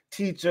coaches,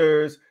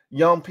 teachers,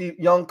 young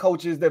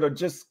coaches that are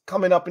just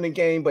coming up in the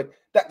game, but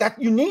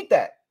that you need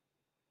that.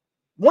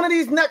 One of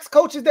these next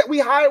coaches that we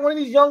hired, one of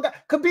these young guys,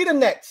 could be the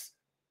next.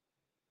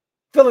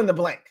 Fill in the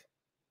blank.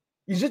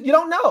 You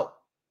don't know.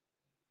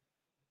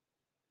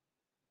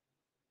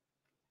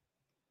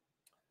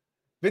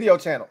 Video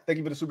channel. Thank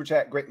you for the super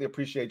chat. Greatly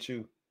appreciate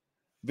you.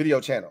 Video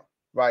channel.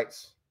 Right.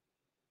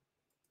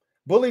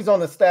 Bullies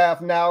on the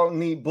staff now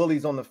need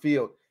bullies on the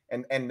field.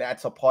 And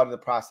that's a part of the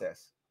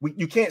process.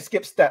 You can't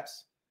skip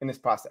steps in this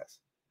process.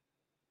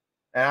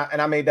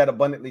 And I made that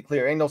abundantly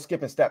clear. Ain't no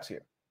skipping steps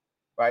here.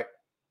 Right.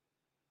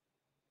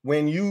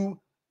 When you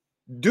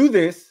do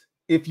this,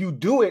 if you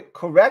do it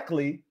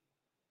correctly,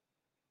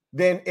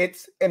 then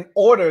it's an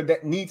order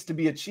that needs to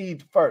be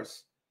achieved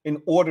first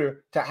in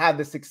order to have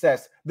the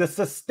success, the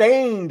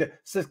sustained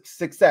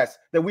success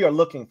that we are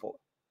looking for.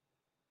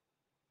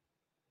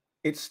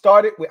 It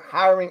started with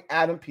hiring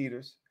Adam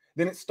Peters.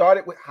 Then it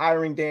started with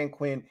hiring Dan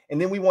Quinn. And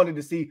then we wanted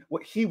to see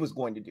what he was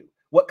going to do,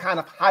 what kind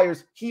of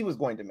hires he was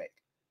going to make.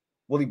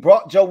 Well, he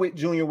brought Joe Witt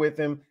Jr. with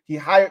him. He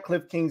hired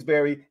Cliff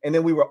Kingsbury. And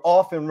then we were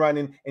off and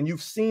running. And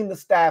you've seen the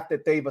staff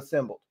that they've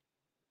assembled.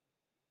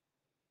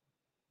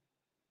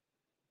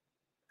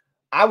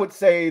 I would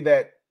say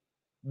that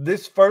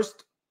these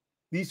first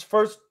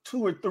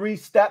 2 or 3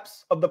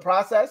 steps of the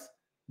process,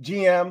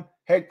 GM,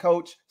 head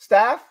coach,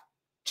 staff,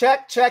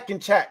 check, check,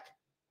 and check.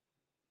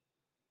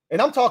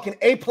 And I'm talking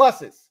A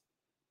pluses.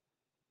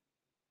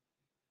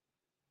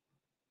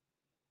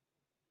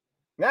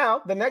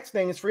 Now, the next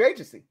thing is free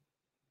agency.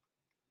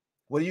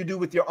 What do you do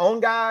with your own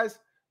guys?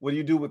 What do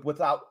you do with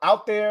what's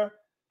out there?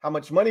 How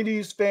much money do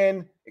you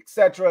spend, et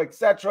cetera, et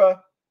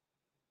cetera?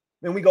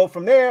 Then we go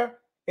from there,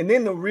 and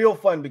then the real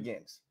fun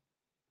begins,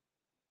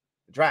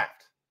 the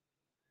draft.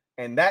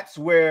 And that's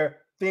where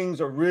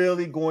things are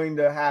really going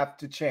to have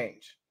to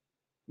change,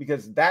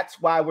 because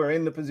that's why we're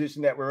in the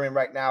position that we're in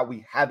right now.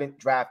 We haven't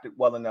drafted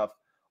well enough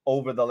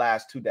over the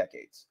last 2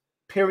 decades.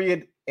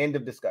 Period. End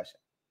of discussion.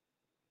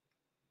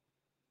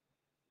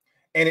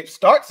 And it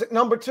starts at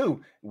number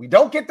 2. We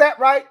don't get that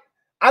right.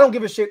 I don't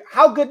give a shit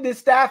how good this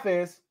staff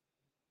is.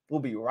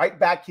 We'll be right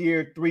back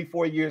here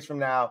 3-4 years from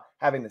now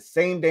having the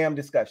same damn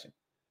discussion.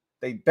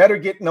 They better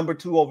get number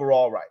 2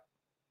 overall right.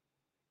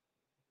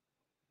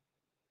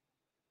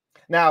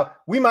 Now,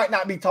 we might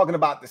not be talking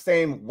about the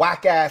same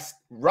whack-ass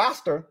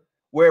roster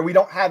where we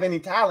don't have any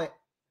talent.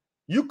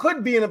 You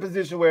could be in a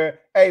position where,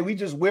 hey, we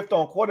just whiffed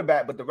on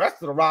quarterback, but the rest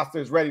of the roster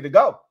is ready to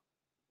go.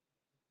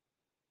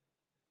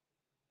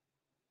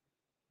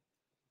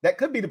 That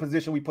could be the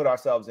position we put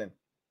ourselves in.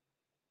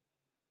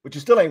 But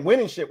you still ain't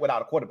winning shit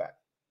without a quarterback.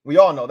 We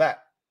all know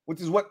that,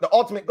 which is what the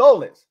ultimate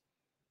goal is.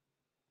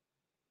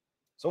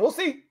 So we'll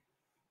see.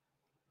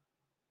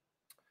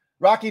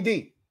 Rocky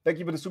D, thank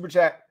you for the super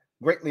chat.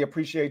 Greatly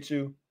appreciate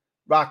you.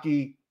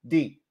 Rocky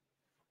D.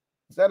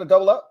 Is that a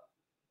double up?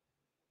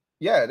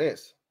 Yeah, it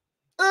is.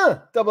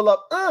 Double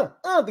up.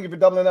 Thank you for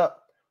doubling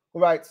up.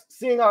 All right.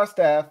 Seeing our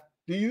staff,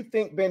 do you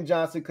think Ben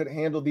Johnson could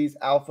handle these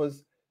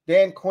alphas?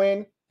 Dan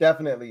Quinn,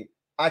 definitely.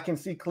 I can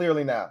see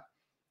clearly now.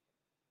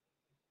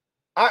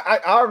 I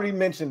already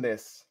mentioned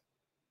this.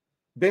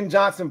 Ben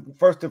Johnson,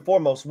 first and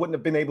foremost, wouldn't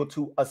have been able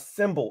to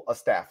assemble a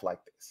staff like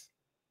this.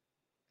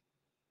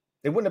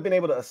 They wouldn't have been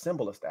able to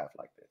assemble a staff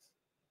like this.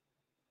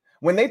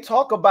 When they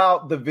talk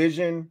about the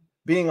vision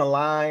being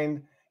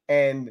aligned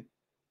and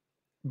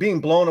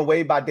being blown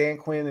away by Dan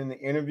Quinn in the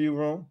interview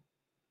room,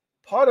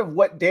 part of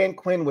what Dan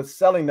Quinn was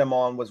selling them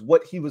on was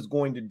what he was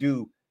going to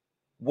do,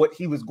 what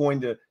he was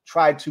going to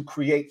try to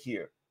create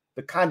here,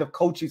 the kind of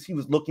coaches he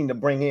was looking to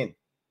bring in.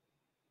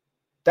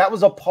 That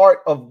was a part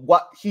of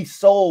what he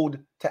sold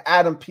to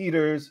Adam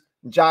Peters,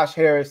 Josh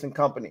Harris, and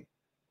company.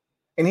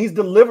 And he's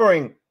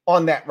delivering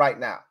on that right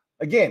now.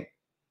 Again,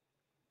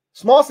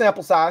 small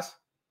sample size,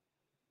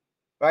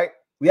 right?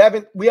 We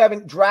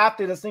haven't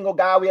drafted a single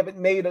guy. We haven't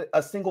made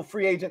a single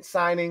free agent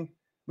signing.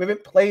 We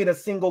haven't played a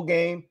single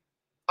game.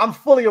 I'm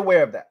fully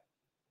aware of that.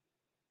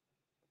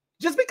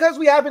 Just because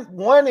we haven't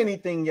won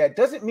anything yet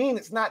doesn't mean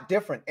it's not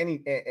different.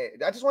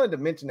 I just wanted to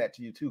mention that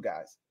to you too,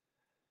 guys.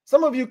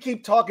 Some of you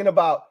keep talking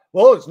about,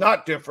 well, it's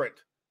not different.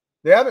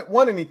 They haven't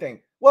won anything.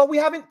 Well, we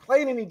haven't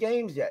played any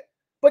games yet.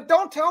 But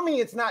don't tell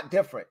me it's not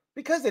different,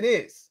 because it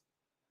is.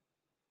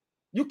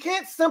 You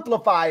can't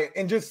simplify it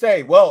and just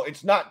say, well,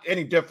 it's not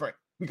any different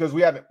because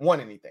we haven't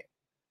won anything.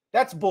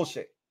 That's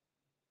bullshit.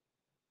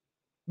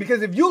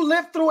 Because if you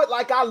live through it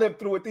like I lived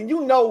through it, then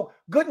you know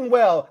good and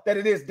well that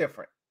it is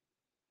different.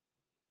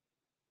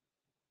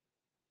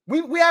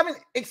 We haven't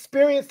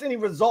experienced any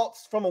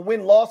results from a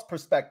win-loss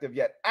perspective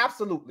yet.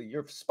 Absolutely.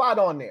 You're spot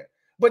on there.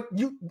 But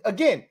you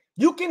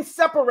can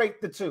separate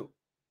the two.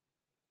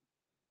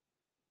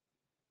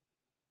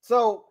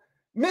 So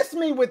miss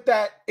me with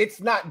that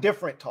it's not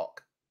different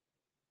talk.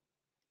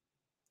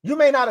 You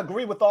may not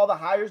agree with all the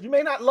hires. You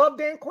may not love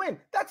Dan Quinn.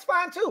 That's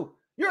fine too.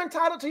 You're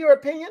entitled to your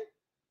opinion.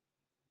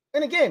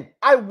 And again,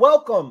 I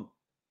welcome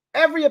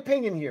every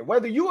opinion here.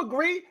 Whether you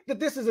agree that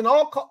this is an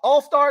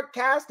all-star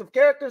cast of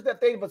characters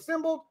that they've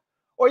assembled,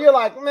 or you're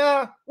like,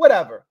 nah,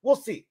 whatever, we'll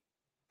see.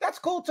 That's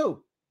cool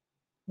too.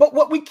 But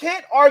what we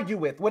can't argue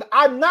with, what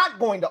I'm not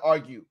going to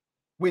argue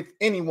with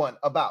anyone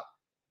about,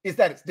 is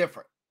that it's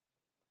different.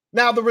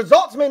 Now, the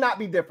results may not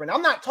be different.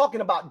 I'm not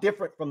talking about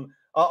different from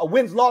a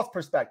wins-loss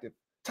perspective.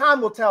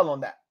 Time will tell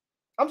on that.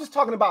 I'm just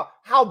talking about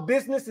how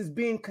business is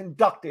being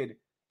conducted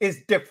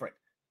is different.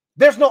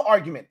 There's no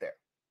argument there.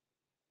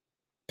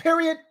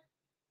 Period.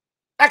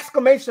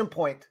 Exclamation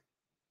point.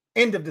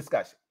 End of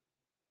discussion.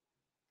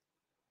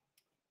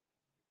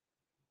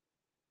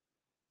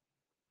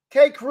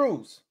 K.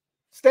 Cruz,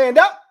 stand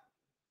up.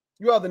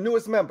 You are the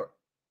newest member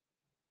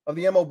of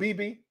the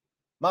MOBB.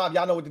 Mob,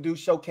 y'all know what to do.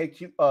 Show K.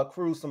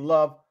 Cruz some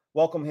love.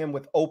 Welcome him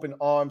with open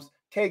arms.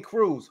 K.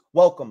 Cruz,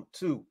 welcome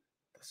to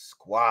the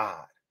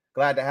squad.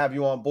 Glad to have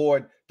you on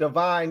board.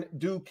 Divine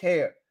Do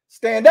Care,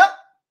 stand up.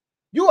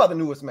 You are the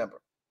newest member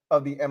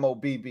of the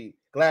MOBB.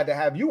 Glad to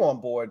have you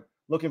on board.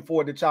 Looking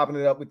forward to chopping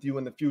it up with you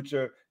in the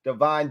future.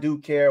 Divine Do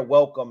Care,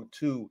 welcome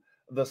to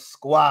the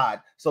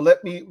squad. So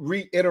let me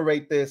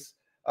reiterate this.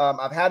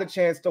 I've had a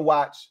chance to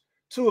watch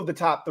 2 of the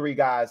top 3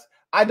 guys.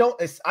 I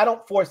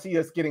don't foresee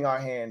us getting our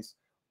hands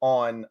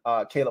on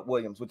Caleb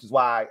Williams, which is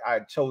why I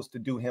chose to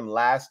do him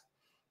last.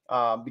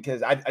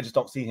 because I just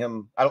don't see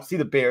him. I don't see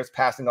the Bears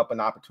passing up an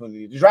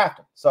opportunity to draft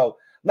him. So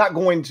not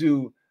going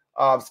to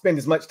spend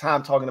as much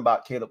time talking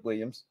about Caleb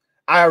Williams.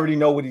 I already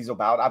know what he's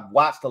about. I've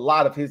watched a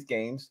lot of his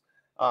games,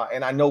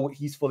 and I know what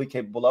he's fully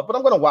capable of. But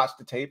I'm going to watch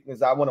the tape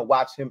because I want to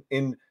watch him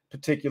in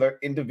particular,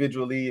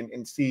 individually,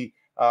 and see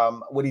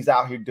what he's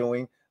out here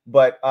doing.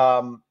 But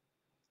I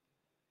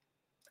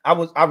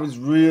was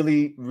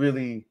really,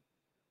 really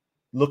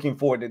looking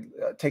forward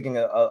to taking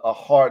a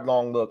hard,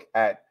 long look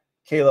at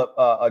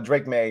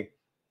Drake May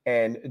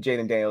and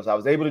Jaden Daniels. I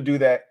was able to do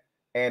that,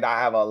 and I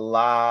have a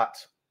lot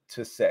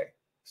to say.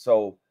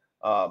 So,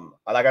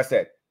 like I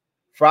said,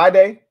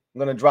 Friday, I'm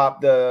going to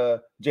drop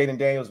the Jaden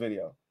Daniels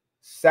video.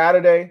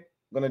 Saturday,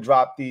 I'm going to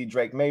drop the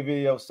Drake May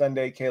video.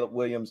 Sunday, Caleb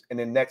Williams. And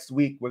then next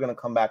week, we're going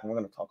to come back and we're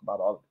going to talk about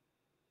all of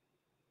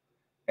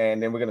it.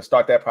 And then we're going to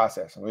start that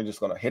process. And we're just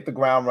going to hit the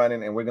ground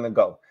running and we're going to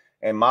go.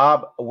 And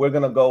Mob, we're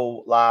going to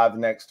go live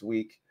next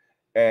week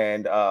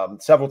and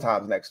several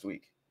times next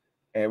week.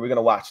 And we're going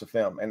to watch the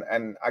film.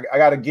 And I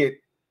got to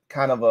get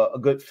kind of a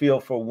good feel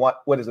for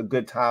what is a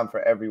good time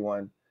for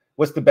everyone.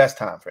 What's the best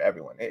time for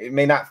everyone? It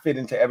may not fit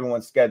into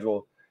everyone's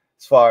schedule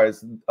as far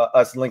as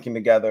us linking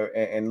together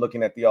and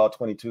looking at the all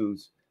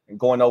 22s and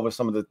going over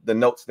some of the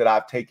notes that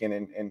I've taken.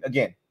 And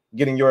again,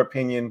 getting your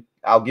opinion.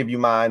 I'll give you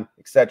mine,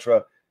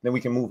 etc. Then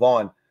we can move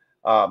on.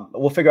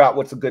 We'll figure out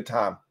what's a good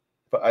time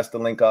for us to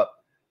link up.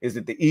 Is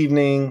it the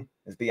evening?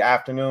 Is it the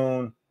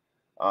afternoon?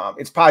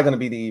 It's probably going to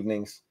be the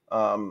evenings.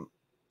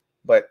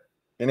 But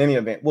in any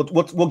event,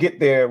 we'll get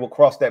there. We'll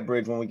cross that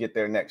bridge when we get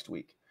there next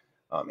week.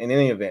 In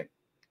any event,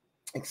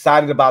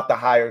 excited about the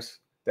hires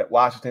that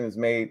Washington has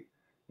made.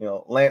 You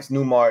know, Lance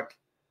Newmark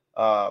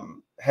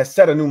has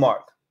set a new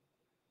mark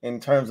in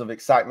terms of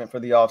excitement for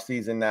the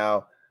offseason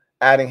now,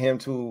 adding him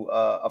to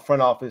a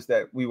front office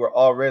that we were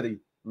already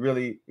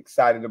really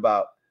excited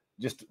about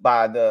just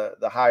by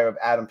the hire of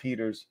Adam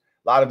Peters.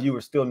 A lot of you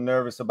are still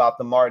nervous about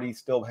the Marty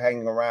still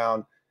hanging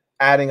around.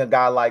 Adding a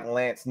guy like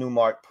Lance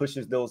Newmark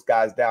pushes those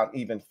guys down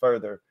even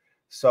further.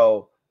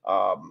 So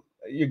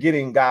you're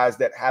getting guys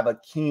that have a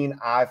keen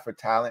eye for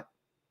talent.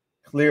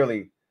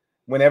 Clearly,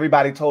 when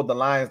everybody told the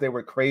Lions they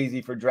were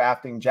crazy for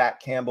drafting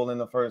Jack Campbell in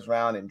the first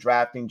round and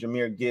drafting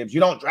Jahmyr Gibbs, you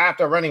don't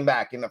draft a running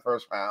back in the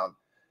first round,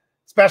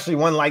 especially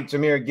one like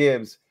Jahmyr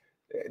Gibbs.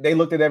 They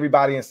looked at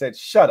everybody and said,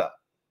 shut up.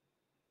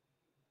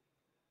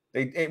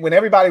 When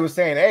everybody was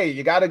saying, hey,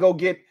 you got to go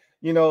get,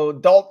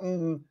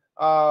 Dalton,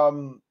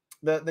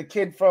 the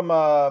kid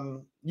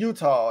from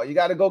Utah. You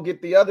got to go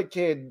get the other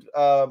kid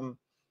from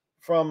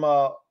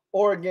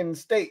Oregon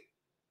State.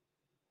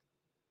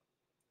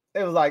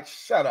 It was like,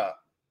 shut up.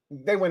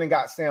 They went and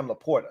got Sam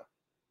Laporta.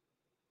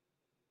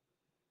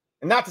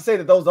 And not to say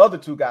that those other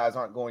two guys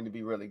aren't going to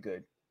be really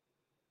good,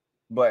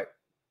 but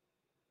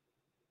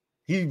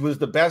he was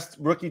the best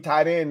rookie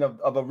tight end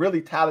of a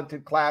really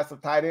talented class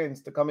of tight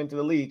ends to come into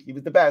the league. He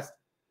was the best.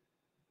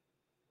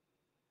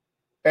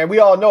 And we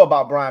all know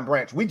about Brian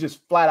Branch. We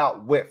just flat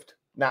out whiffed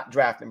not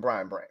drafting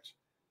Brian Branch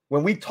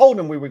when we told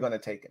him we were going to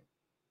take him.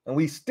 And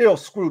we still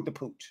screwed the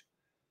pooch.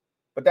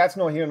 But that's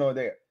nor here nor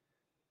there.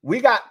 We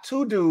got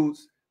two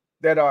dudes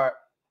that are,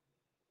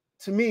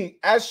 to me,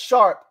 as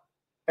sharp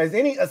as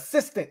any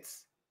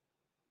assistants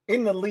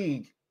in the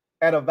league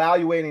at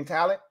evaluating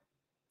talent.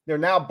 They're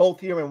now both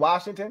here in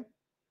Washington.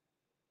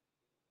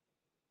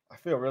 I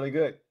feel really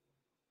good.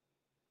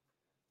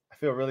 I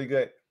feel really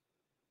good.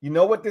 You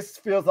know what this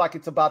feels like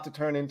it's about to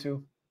turn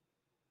into?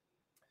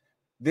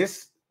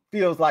 This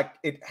feels like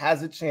it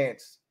has a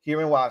chance here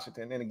in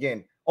Washington. And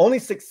again, only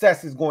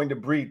success is going to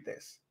breed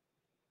this.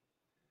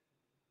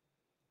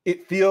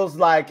 It feels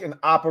like an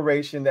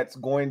operation that's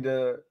going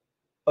to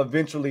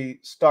eventually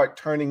start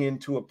turning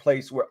into a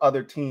place where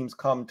other teams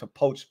come to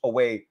poach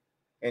away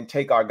and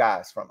take our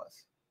guys from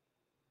us.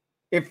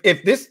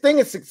 If this thing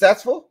is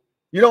successful,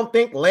 you don't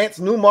think Lance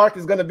Newmark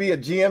is going to be a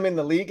GM in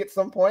the league at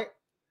some point?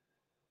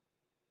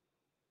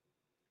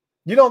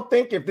 You don't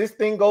think if this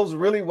thing goes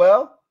really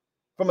well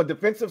from a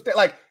defensive state,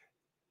 like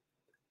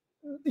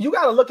you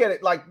got to look at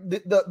it like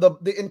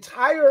the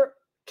entire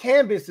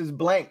canvas is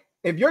blank.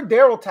 If you're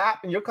Daryl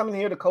Tapp and you're coming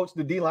here to coach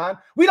the D-line,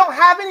 we don't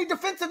have any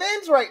defensive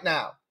ends right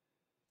now.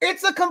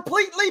 It's a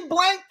completely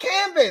blank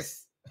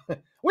canvas.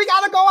 We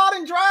got to go out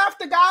and draft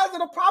the guys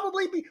that'll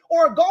probably be,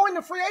 or go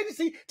into free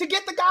agency to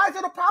get the guys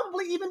that'll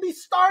probably even be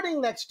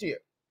starting next year.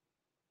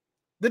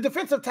 The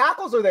defensive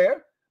tackles are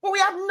there, but we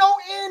have no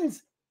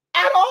ends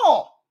at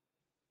all.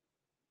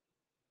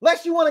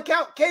 Unless you want to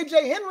count KJ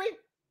Henry,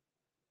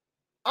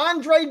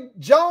 Andre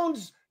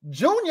Jones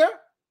Jr.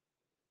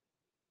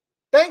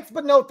 Thanks,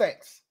 but no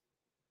thanks.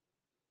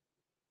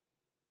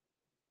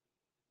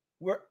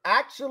 We're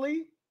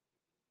actually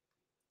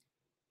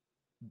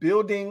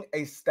building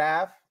a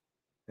staff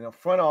in a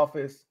front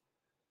office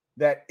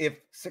that,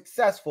 if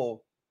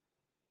successful,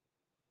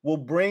 will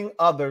bring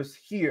others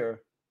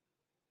here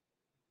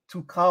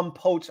to come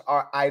poach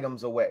our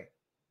items away.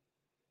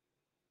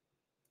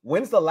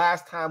 When's the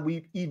last time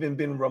we've even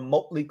been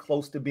remotely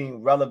close to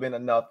being relevant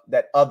enough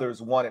that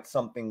others wanted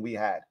something we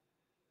had?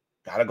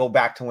 Got to go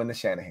back to when the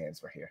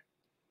Shanahans were here.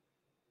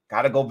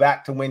 Got to go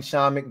back to when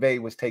Sean McVay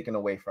was taken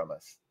away from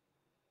us.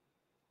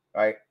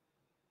 Right?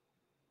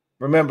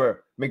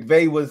 Remember,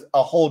 McVay was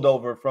a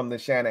holdover from the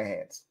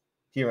Shanahans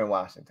here in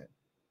Washington.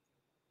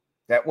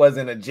 That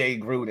wasn't a Jay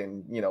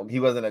Gruden, he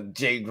wasn't a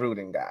Jay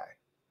Gruden guy.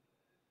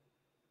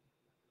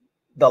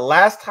 The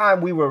last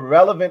time we were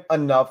relevant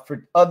enough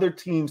for other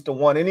teams to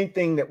want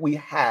anything that we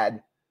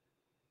had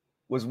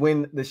was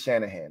when the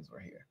Shanahans were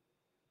here.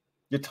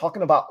 You're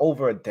talking about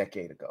over a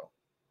decade ago.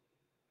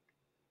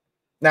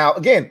 Now,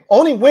 again,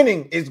 only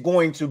winning is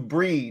going to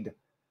breed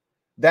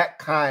that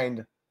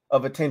kind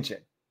of attention.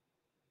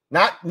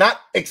 Not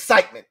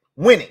excitement,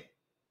 winning.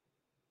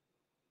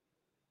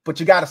 But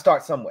you got to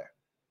start somewhere.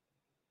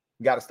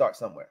 You got to start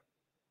somewhere.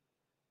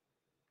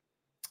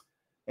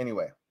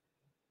 Anyway.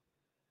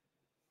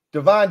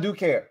 Divine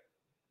Ducare,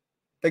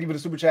 thank you for the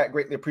super chat.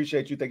 Greatly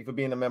appreciate you. Thank you for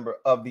being a member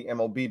of the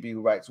MOBB,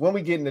 who writes, when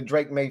we get into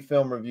Drake May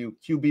film review,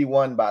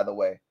 QB1, by the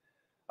way,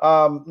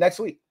 next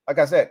week. Like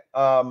I said,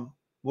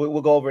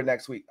 we'll go over it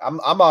next week. I'm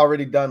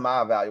already done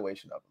my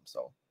evaluation of him,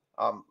 so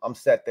I'm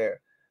set there.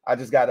 I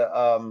just got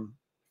to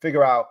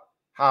figure out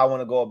how I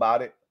want to go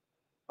about it.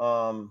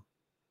 I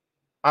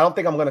don't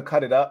think I'm going to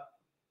cut it up.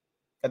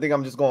 I think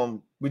we're just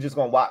going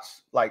to watch,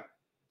 like,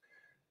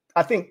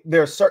 I think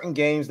there are certain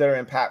games that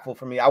are impactful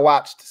for me. I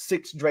watched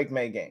 6 Drake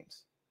May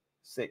games.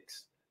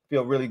 6.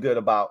 Feel really good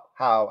about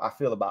how I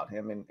feel about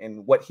him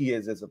and what he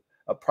is as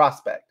a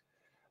prospect.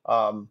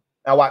 I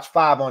watched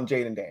 5 on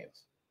Jaden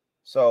Daniels.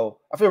 So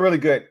I feel really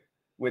good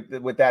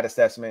with that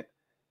assessment.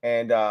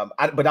 And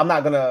but I'm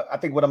not going to, I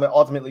think what I'm going to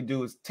ultimately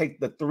do is take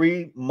the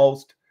 3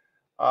 most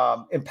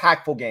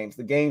impactful games,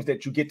 the games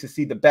that you get to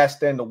see the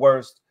best and the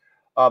worst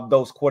of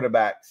those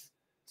quarterbacks,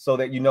 so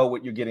that you know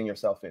what you're getting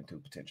yourself into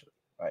potentially,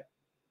 right?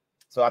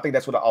 So I think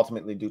that's what I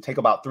ultimately do. Take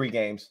about 3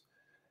 games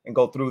and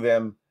go through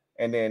them.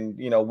 And then,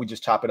 we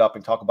just chop it up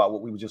and talk about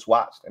what we just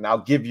watched. And I'll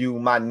give you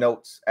my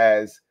notes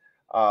as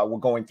we're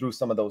going through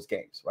some of those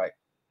games, right?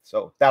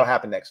 So that'll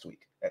happen next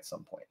week at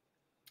some point.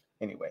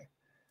 Anyway,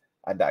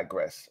 I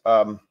digress.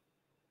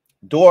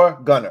 Dor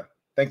Gunner,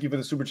 thank you for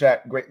the super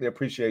chat. Greatly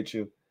appreciate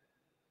you.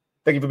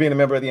 Thank you for being a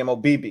member of the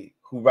MOBB,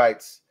 who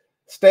writes,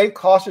 stay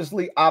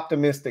cautiously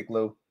optimistic,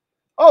 Lou.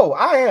 Oh,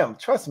 I am.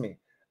 Trust me.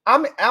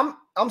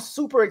 I'm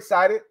super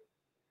excited.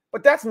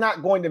 But that's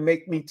not going to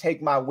make me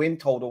take my win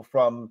total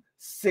from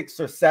 6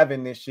 or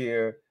 7 this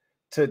year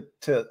to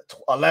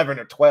 11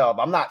 or 12.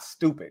 I'm not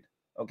stupid,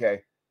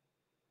 okay?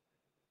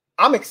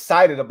 I'm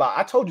excited about,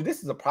 I told you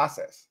this is a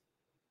process.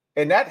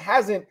 And that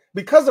hasn't,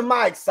 because of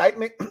my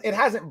excitement, it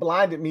hasn't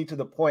blinded me to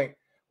the point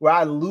where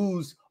I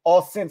lose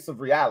all sense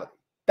of reality.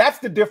 That's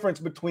the difference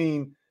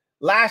between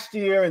last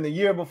year and the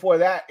year before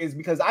that, is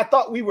because I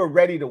thought we were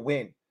ready to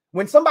win.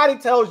 When somebody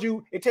tells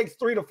you it takes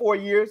 3 to 4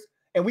 years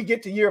and we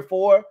get to year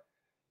 4,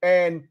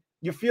 and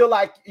you feel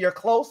like you're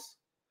close,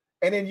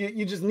 and then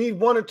you just need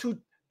 1 or 2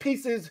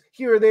 pieces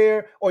here or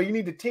there, or you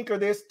need to tinker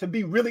this to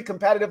be really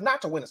competitive, not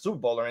to win a Super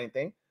Bowl or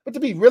anything, but to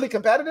be really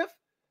competitive.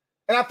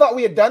 And I thought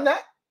we had done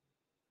that.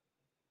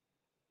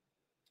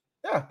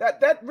 Yeah,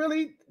 that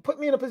really put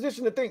me in a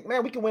position to think,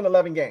 man, we can win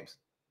 11 games.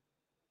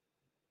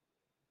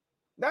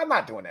 Now, I'm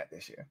not doing that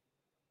this year.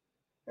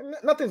 And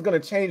nothing's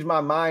going to change my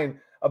mind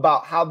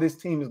about how this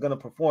team is going to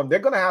perform. They're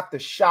going to have to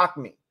shock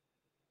me.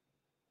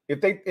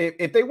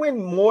 If they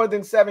win more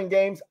than 7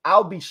 games,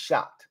 I'll be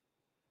shocked.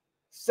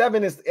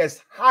 7 is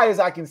as high as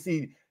I can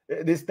see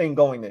this thing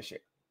going this year.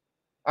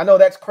 I know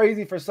that's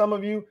crazy for some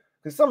of you,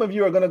 because some of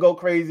you are going to go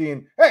crazy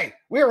and, hey,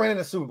 we're winning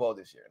the Super Bowl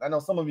this year. And I know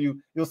some of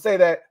you, you'll say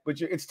that,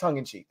 but it's tongue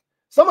in cheek.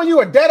 Some of you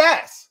are dead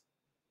ass.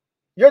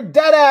 You're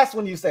dead ass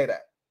when you say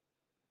that.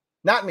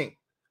 Not me.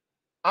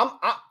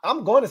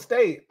 I'm going to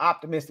stay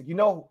optimistic. You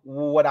know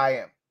what I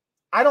am.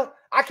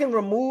 I can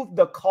remove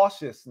the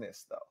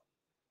cautiousness, though.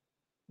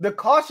 The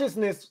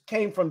cautiousness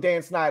came from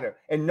Dan Snyder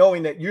and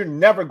knowing that you're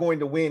never going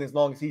to win as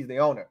long as he's the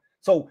owner.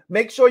 So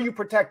make sure you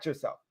protect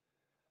yourself.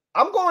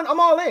 I'm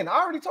all in. I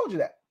already told you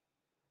that.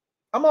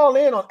 I'm all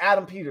in on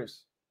Adam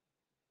Peters.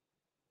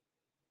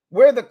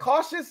 Where the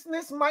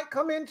cautiousness might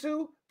come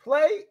into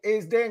play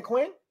is Dan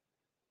Quinn.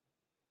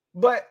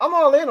 But I'm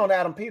all in on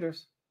Adam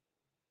Peters.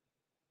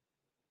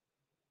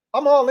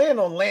 I'm all in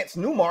on Lance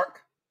Newmark.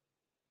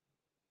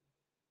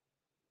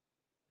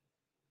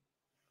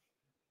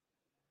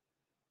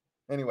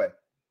 Anyway,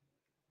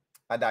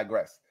 I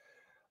digress.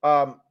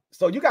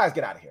 So you guys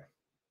get out of here.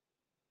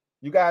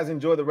 You guys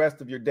enjoy the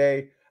rest of your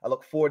day. I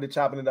look forward to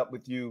chopping it up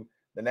with you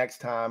the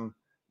next time.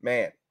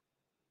 Man,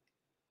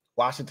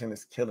 Washington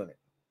is killing it.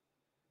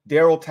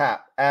 Daryl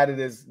Tapp added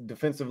as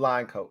defensive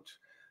line coach.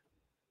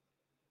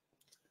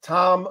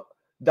 Tom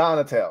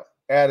Donatel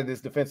added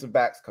as defensive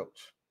backs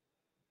coach.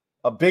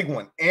 A big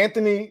one,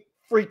 Anthony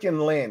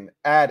freaking Lynn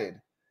added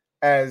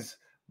as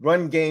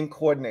run game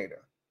coordinator.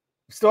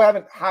 We still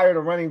haven't hired a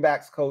running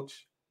backs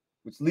coach,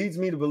 which leads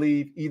me to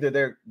believe either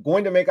they're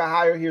going to make a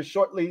hire here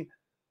shortly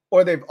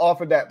or they've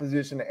offered that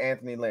position to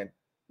Anthony Lynn.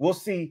 We'll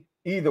see.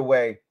 Either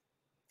way,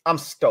 I'm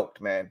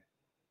stoked, man.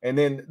 And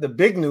then the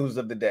big news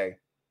of the day,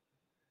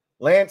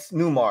 Lance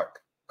Newmark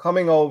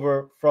coming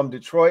over from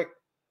Detroit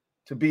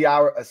to be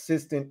our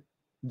assistant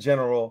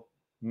general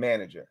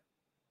manager.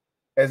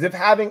 As if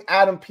having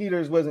Adam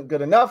Peters wasn't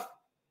good enough,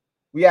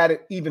 we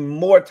added even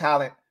more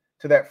talent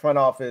to that front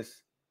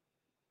office.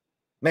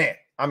 Man,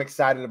 I'm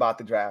excited about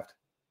the draft.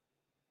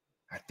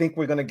 I think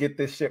we're going to get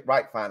this shit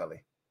right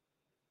finally.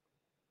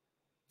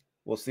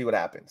 We'll see what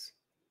happens.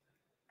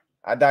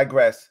 I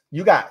digress.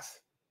 You guys,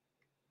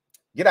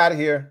 get out of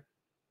here.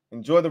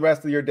 Enjoy the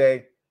rest of your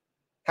day.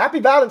 Happy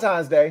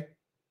Valentine's Day.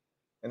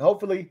 And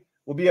hopefully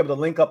we'll be able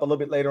to link up a little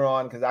bit later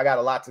on because I got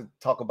a lot to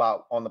talk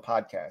about on the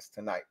podcast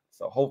tonight.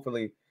 So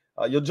hopefully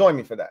you'll join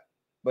me for that.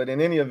 But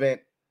in any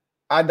event,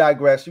 I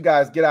digress. You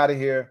guys get out of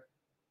here.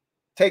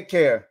 Take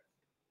care.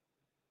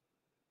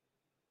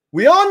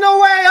 We on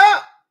the way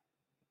up.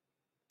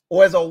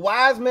 Or as a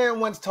wise man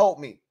once told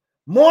me,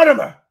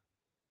 Mortimer,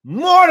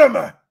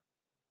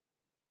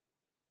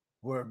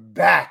 we're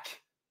back.